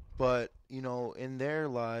 but in their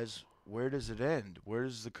lives, where does it end? Where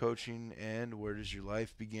does the coaching end? Where does your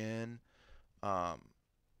life begin? That's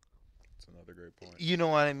another great point. You know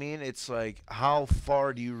what I mean? It's like, how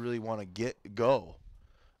far do you really want to go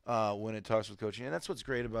when it talks with coaching? And that's what's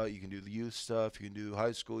great about, you can do the youth stuff, you can do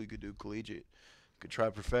high school, you could do collegiate, you could try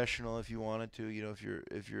professional if you wanted to.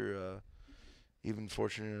 If you're even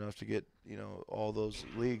fortunate enough to get all those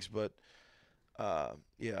leagues, but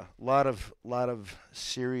yeah, a lot of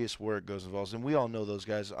serious work goes involved, and we all know those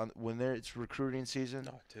guys when it's recruiting season.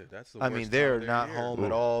 Oh, dude, that's the I worst mean, time they're of their not year. home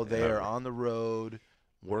at all. They Yeah. are on the road,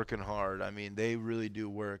 working hard. I mean, they really do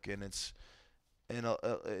work, and it's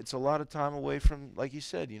a lot of time away from, like you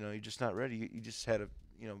said, you're just not ready. You just had a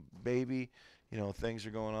baby, things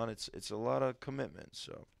are going on. It's a lot of commitment.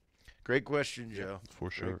 So, great question, Joe. For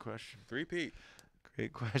sure. Great question. Three-peat.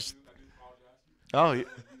 Great question. I do apologize. Oh, You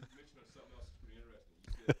mentioned something else that's pretty interesting.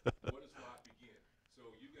 You said, where does life begin?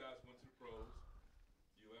 So you guys went to the pros.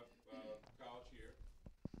 You left college here.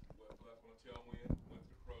 Left on a tailwind. Went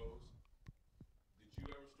to the pros. Did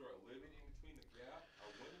you ever start living in between the gap, or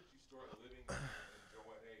when did you start living and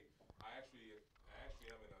going, hey, I actually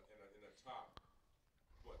am in a top,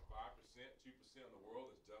 what, 5%, 2% of the world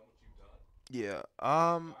that's done what you've done? yeah.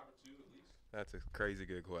 5 or 2 at least. That's a crazy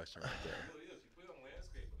good question right there. It really is. You put it on the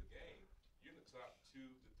landscape of the game, you're in the top 2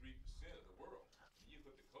 to 3% of the world. You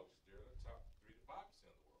put the coaches there, they're the top 3 to 5%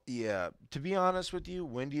 of the world. Yeah. To be honest with you,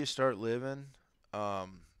 when do you start living?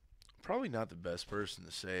 Probably not the best person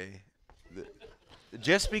to say.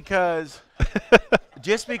 Just because.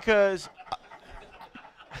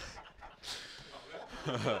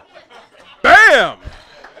 Bam!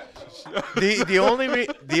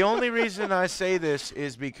 The only reason I say this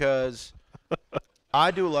is because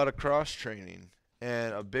I do a lot of cross training,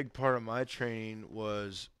 and a big part of my training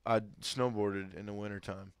was I snowboarded in the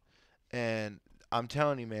wintertime. And I'm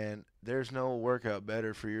telling you, man, there's no workout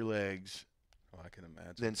better for your legs Oh, I can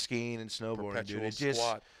imagine. than skiing and snowboarding, dude. Perpetual It just,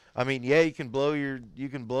 squat. I mean, yeah, you can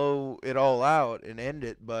blow it all out and end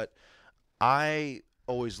it, but I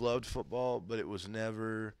always loved football, but it was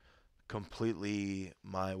never completely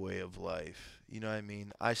my way of life. You know what I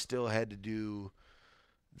mean? I still had to do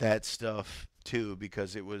that stuff too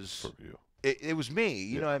because it was For you. it was me.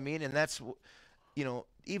 You know what I mean? And that's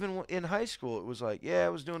even in high school, it was like, yeah, I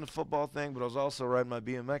was doing the football thing, but I was also riding my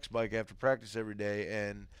BMX bike after practice every day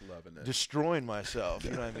and Loving it. destroying myself.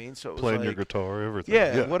 You know what I mean? So it was Playing like, your guitar, everything.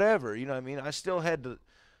 yeah, whatever. You know what I mean? I still had to,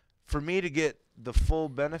 for me to get the full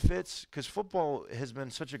benefits, because football has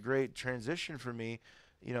been such a great transition for me.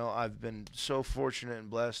 I've been so fortunate and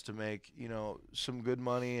blessed to make, some good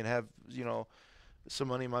money and have, some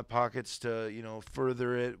money in my pockets to,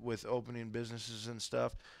 further it with opening businesses and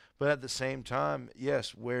stuff. But at the same time,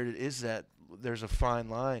 yes, where is that? There's a fine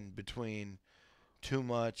line between too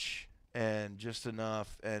much and just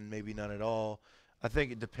enough and maybe none at all. I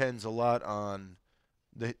think it depends a lot on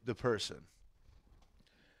the person.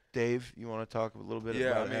 Dave, you want to talk a little bit Yeah,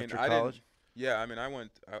 about I mean, after I college? didn't. Yeah, I mean,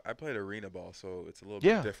 I played arena ball, so it's a little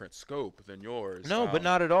Yeah. bit different scope than yours. No, but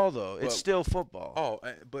not at all, though. It's but- still football.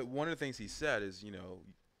 But one of the things he said is,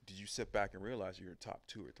 did you sit back and realize you're top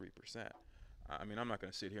 2 or 3%? I mean, I'm not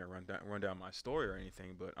going to sit here and run down my story or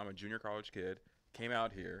anything, but I'm a junior college kid, came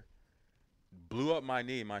out here, blew up my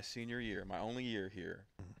knee my senior year, my only year here,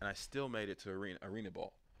 and I still made it to arena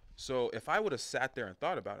ball. So if I would have sat there and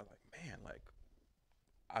thought about it, like, man, like,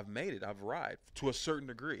 I've made it. I've arrived to a certain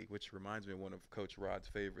degree, which reminds me of one of Coach Rod's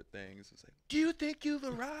favorite things. It's like, do you think you've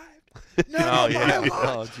arrived? No, Oh, yeah. my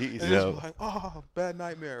Oh, Lord. jeez. And it's like, oh, bad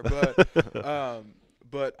nightmare.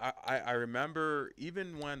 But I remember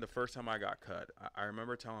even when the first time I got cut, I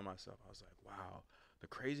remember telling myself, I was like, wow, the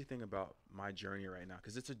crazy thing about my journey right now,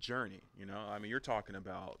 because it's a journey, I mean, you're talking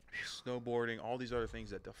about snowboarding, all these other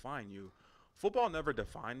things that define you. Football never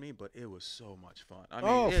defined me, but it was so much fun. I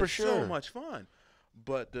mean, for it's sure. so much fun.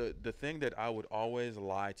 But the thing that I would always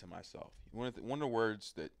lie to myself, one of the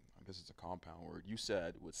words that, I guess it's a compound word, you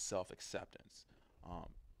said was self-acceptance.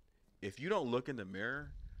 If you don't look in the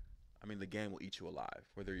mirror, I mean, the game will eat you alive.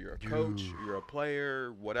 Whether you're a coach, you're a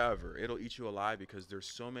player, whatever, it'll eat you alive because there's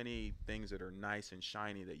so many things that are nice and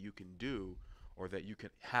shiny that you can do or that you can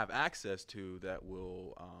have access to that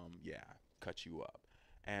will, cut you up.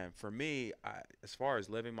 And for me, as far as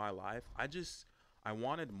living my life, I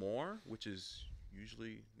wanted more, which is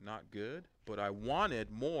usually not good, but I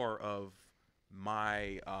wanted more of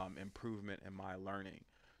my improvement and my learning.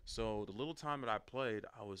 So the little time that I played,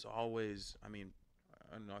 I was always, I mean,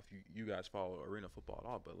 I don't know if you guys follow arena football at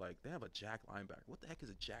all, but like they have a jack linebacker. What the heck is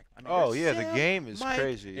a jack? I mean, Oh, there's yeah, the Sam, game is Mike,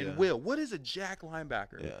 crazy, And yeah. Will, what is a jack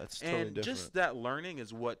linebacker? Yeah, it's totally and different. just that learning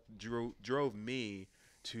is what drove me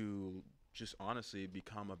to just honestly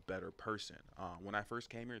become a better person. When I first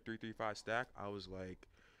came here, 335 stack, I was like,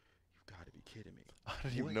 "You got to be kidding me!" I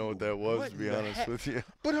didn't even know what that was, to be honest with you.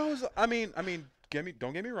 But I mean,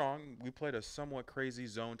 don't get me wrong. We played a somewhat crazy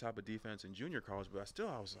zone type of defense in junior college, but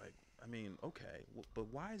I was like, I mean, okay, but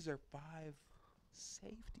why is there 5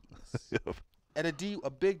 safeties at a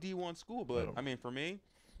big D1 school? But I mean, for me,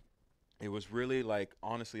 it was really like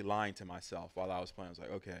honestly lying to myself while I was playing. I was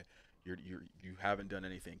like, okay, you haven't done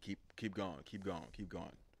anything. Keep going.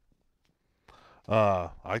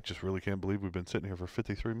 I just really can't believe we've been sitting here for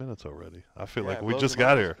 53 minutes already. I feel like we blows just my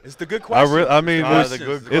got mind. here. It's the good questions. I mean, the it's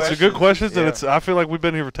good it's a good questions, and yeah. I feel like we've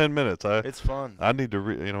been here for 10 minutes. It's fun. I need to,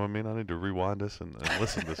 you know what I mean? I need to rewind this and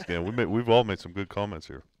listen to this again. We've all made some good comments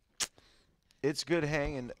here. It's good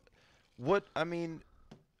hanging. What I mean,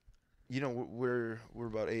 we're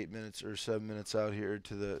about 8 minutes or 7 minutes out here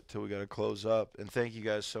till we got to close up. And thank you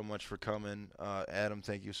guys so much for coming. Adam,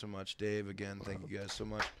 thank you so much. Dave, again, thank you guys so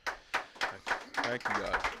much. Thank you,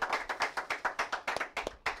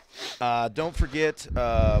 guys. Don't forget,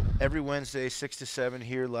 every Wednesday, 6 to 7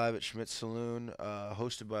 here live at Schmitt Saloon,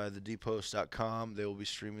 hosted by thedpost.com. They will be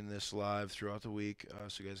streaming this live throughout the week,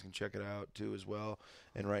 so you guys can check it out too as well.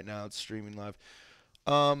 And right now it's streaming live.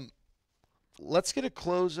 Let's get a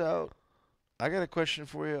closeout. I got a question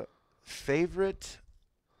for you. Favorite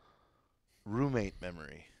roommate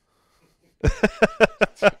memory?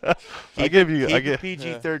 I gave you Keep I it get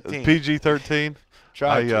PG-13. PG-13.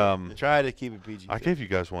 Try to keep it PG. I gave you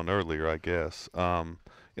guys one earlier, I guess.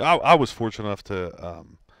 I was fortunate enough to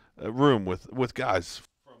room with guys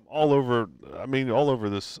from all over. I mean, all over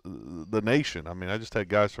the nation. I mean, I just had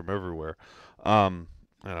guys from everywhere.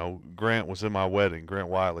 Grant was in my wedding. Grant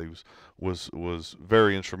Wiley was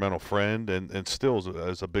very instrumental friend and still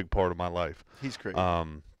is a big part of my life. He's great.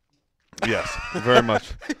 Yes, very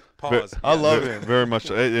much. Pause. I love him. Very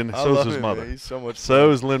much, and I so is love his him, mother. man. He's so much So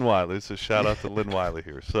fun. is Lynn Wiley. So shout out to Lynn Wiley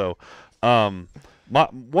here. So, I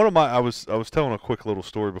was telling a quick little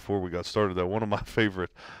story before we got started. That one of my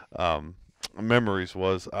favorite memories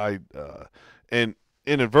was and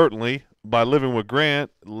inadvertently by living with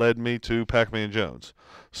Grant led me to Pac-Man Jones.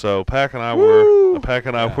 So Pac and I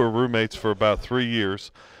were roommates for about 3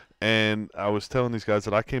 years, And I was telling these guys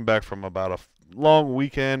that I came back from about a long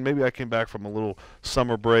weekend. Maybe I came back from a little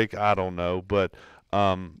summer break. I don't know. But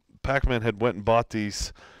Pac-Man had went and bought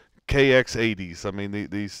these KX80s. I mean,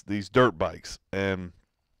 these dirt bikes. And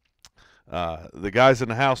the guys in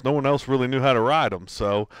the house, no one else really knew how to ride them.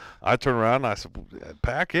 So I turned around and I said,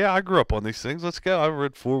 Pac, yeah, I grew up on these things. Let's go. I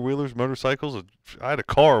rode four-wheelers, motorcycles. I had a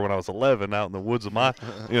car when I was 11 out in the woods of my,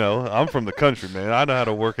 I'm from the country, man. I know how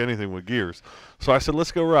to work anything with gears. So I said,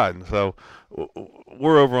 let's go riding. So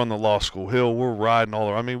we're over on the law school hill. We're riding all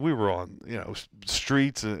around. I mean, we were on,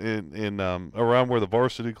 streets in around where the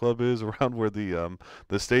varsity club is, around where the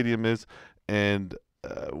stadium is. And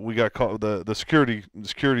we got called, the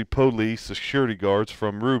security police, the security guards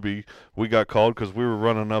from Ruby. We got called because we were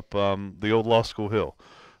running up the old law school hill.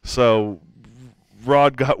 So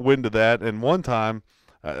Rod got wind of that, and one time,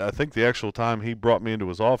 I think the actual time he brought me into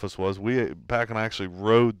his office was Pac and I actually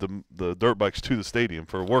rode the dirt bikes to the stadium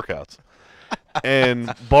for workouts. And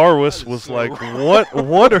Barwis was like,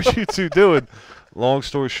 "What are you two doing?" Long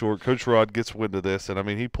story short, Coach Rod gets wind of this, and I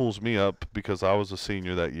mean, he pulls me up because I was a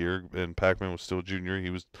senior that year, and Pac-Man was still a junior. He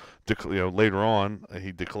was, later on,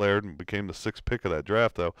 he declared and became the 6th pick of that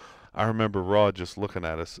draft. Though, I remember Rod just looking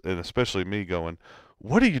at us, and especially me, going,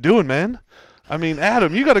 "What are you doing, man? I mean,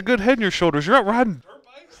 Adam, you got a good head on your shoulders. You're out riding dirt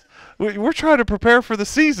bikes. We're trying to prepare for the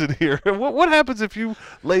season here. What happens if you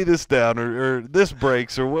lay this down or this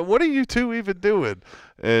breaks or what are you two even doing?"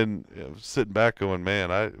 And sitting back going,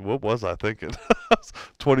 man, what was I thinking?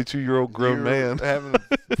 22-year-old grown man having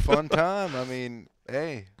a fun time. I mean,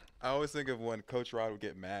 hey. I always think of when Coach Rod would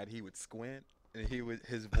get mad, he would squint and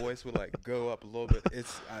his voice would like go up a little bit.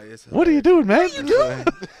 It's what are you doing, man? What are you doing?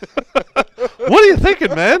 What are you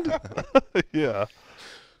thinking, man? Yeah.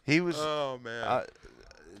 He was. Oh man.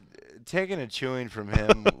 Taking a chewing from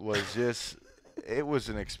him was just. It was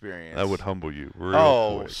an experience. That would humble you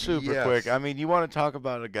real quick. Super quick. I mean, you want to talk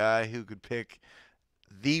about a guy who could pick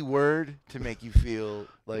the word to make you feel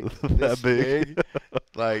like this big.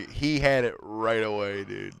 Like, he had it right away,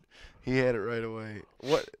 dude. He had it right away.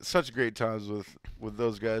 Such great times with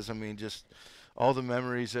those guys. I mean, just all the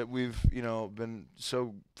memories that we've, been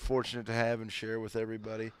so fortunate to have and share with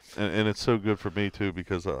everybody. And it's so good for me, too,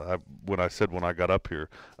 because when I got up here,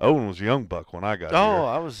 Owen was a young buck when I got here. Oh,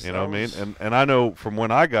 I was. You know what I mean? And I know from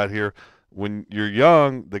when I got here, when you're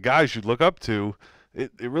young, the guys you look up to,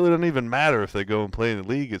 it really doesn't even matter if they go and play in the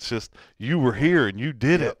league. It's just you were here and you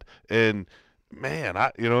did it. And, man,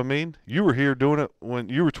 you know what I mean? You were here doing it when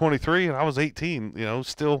you were 23 and I was 18,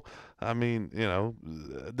 still – I mean,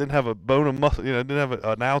 didn't have a bone of muscle, didn't have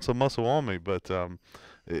an ounce of muscle on me, but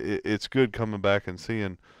it's good coming back and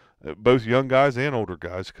seeing both young guys and older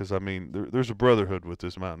guys because, I mean, there's a brotherhood with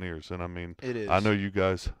this Mountaineers, and, I mean, it is. I know you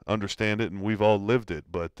guys understand it, and we've all lived it,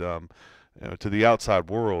 but to the outside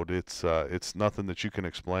world, it's nothing that you can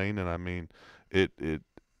explain, and, I mean,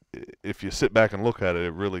 if you sit back and look at it,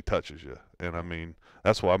 it really touches you, and, I mean,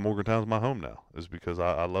 that's why Morgantown's my home now, is because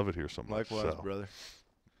I love it here so much. Likewise, brother.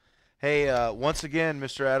 Hey, once again,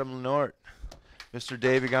 Mr. Adam Lenort, Mr.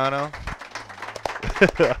 Dave Igano.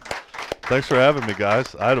 Thanks for having me,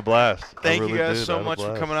 guys. I had a blast. Thank you guys so much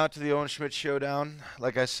for coming out to the Owen Schmitt Showdown.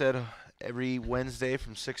 Like I said, every Wednesday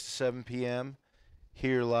from 6 to 7 p.m.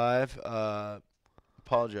 here live.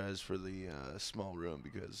 Apologize for the small room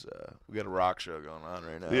because we got a rock show going on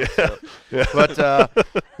right now. Yeah. So. Yeah. But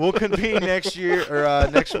we'll convene next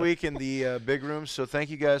week in the big room. So thank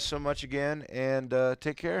you guys so much again, and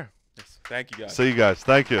take care. Thank you, guys. See you guys.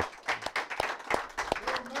 Thank you.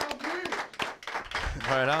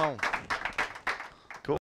 Right on.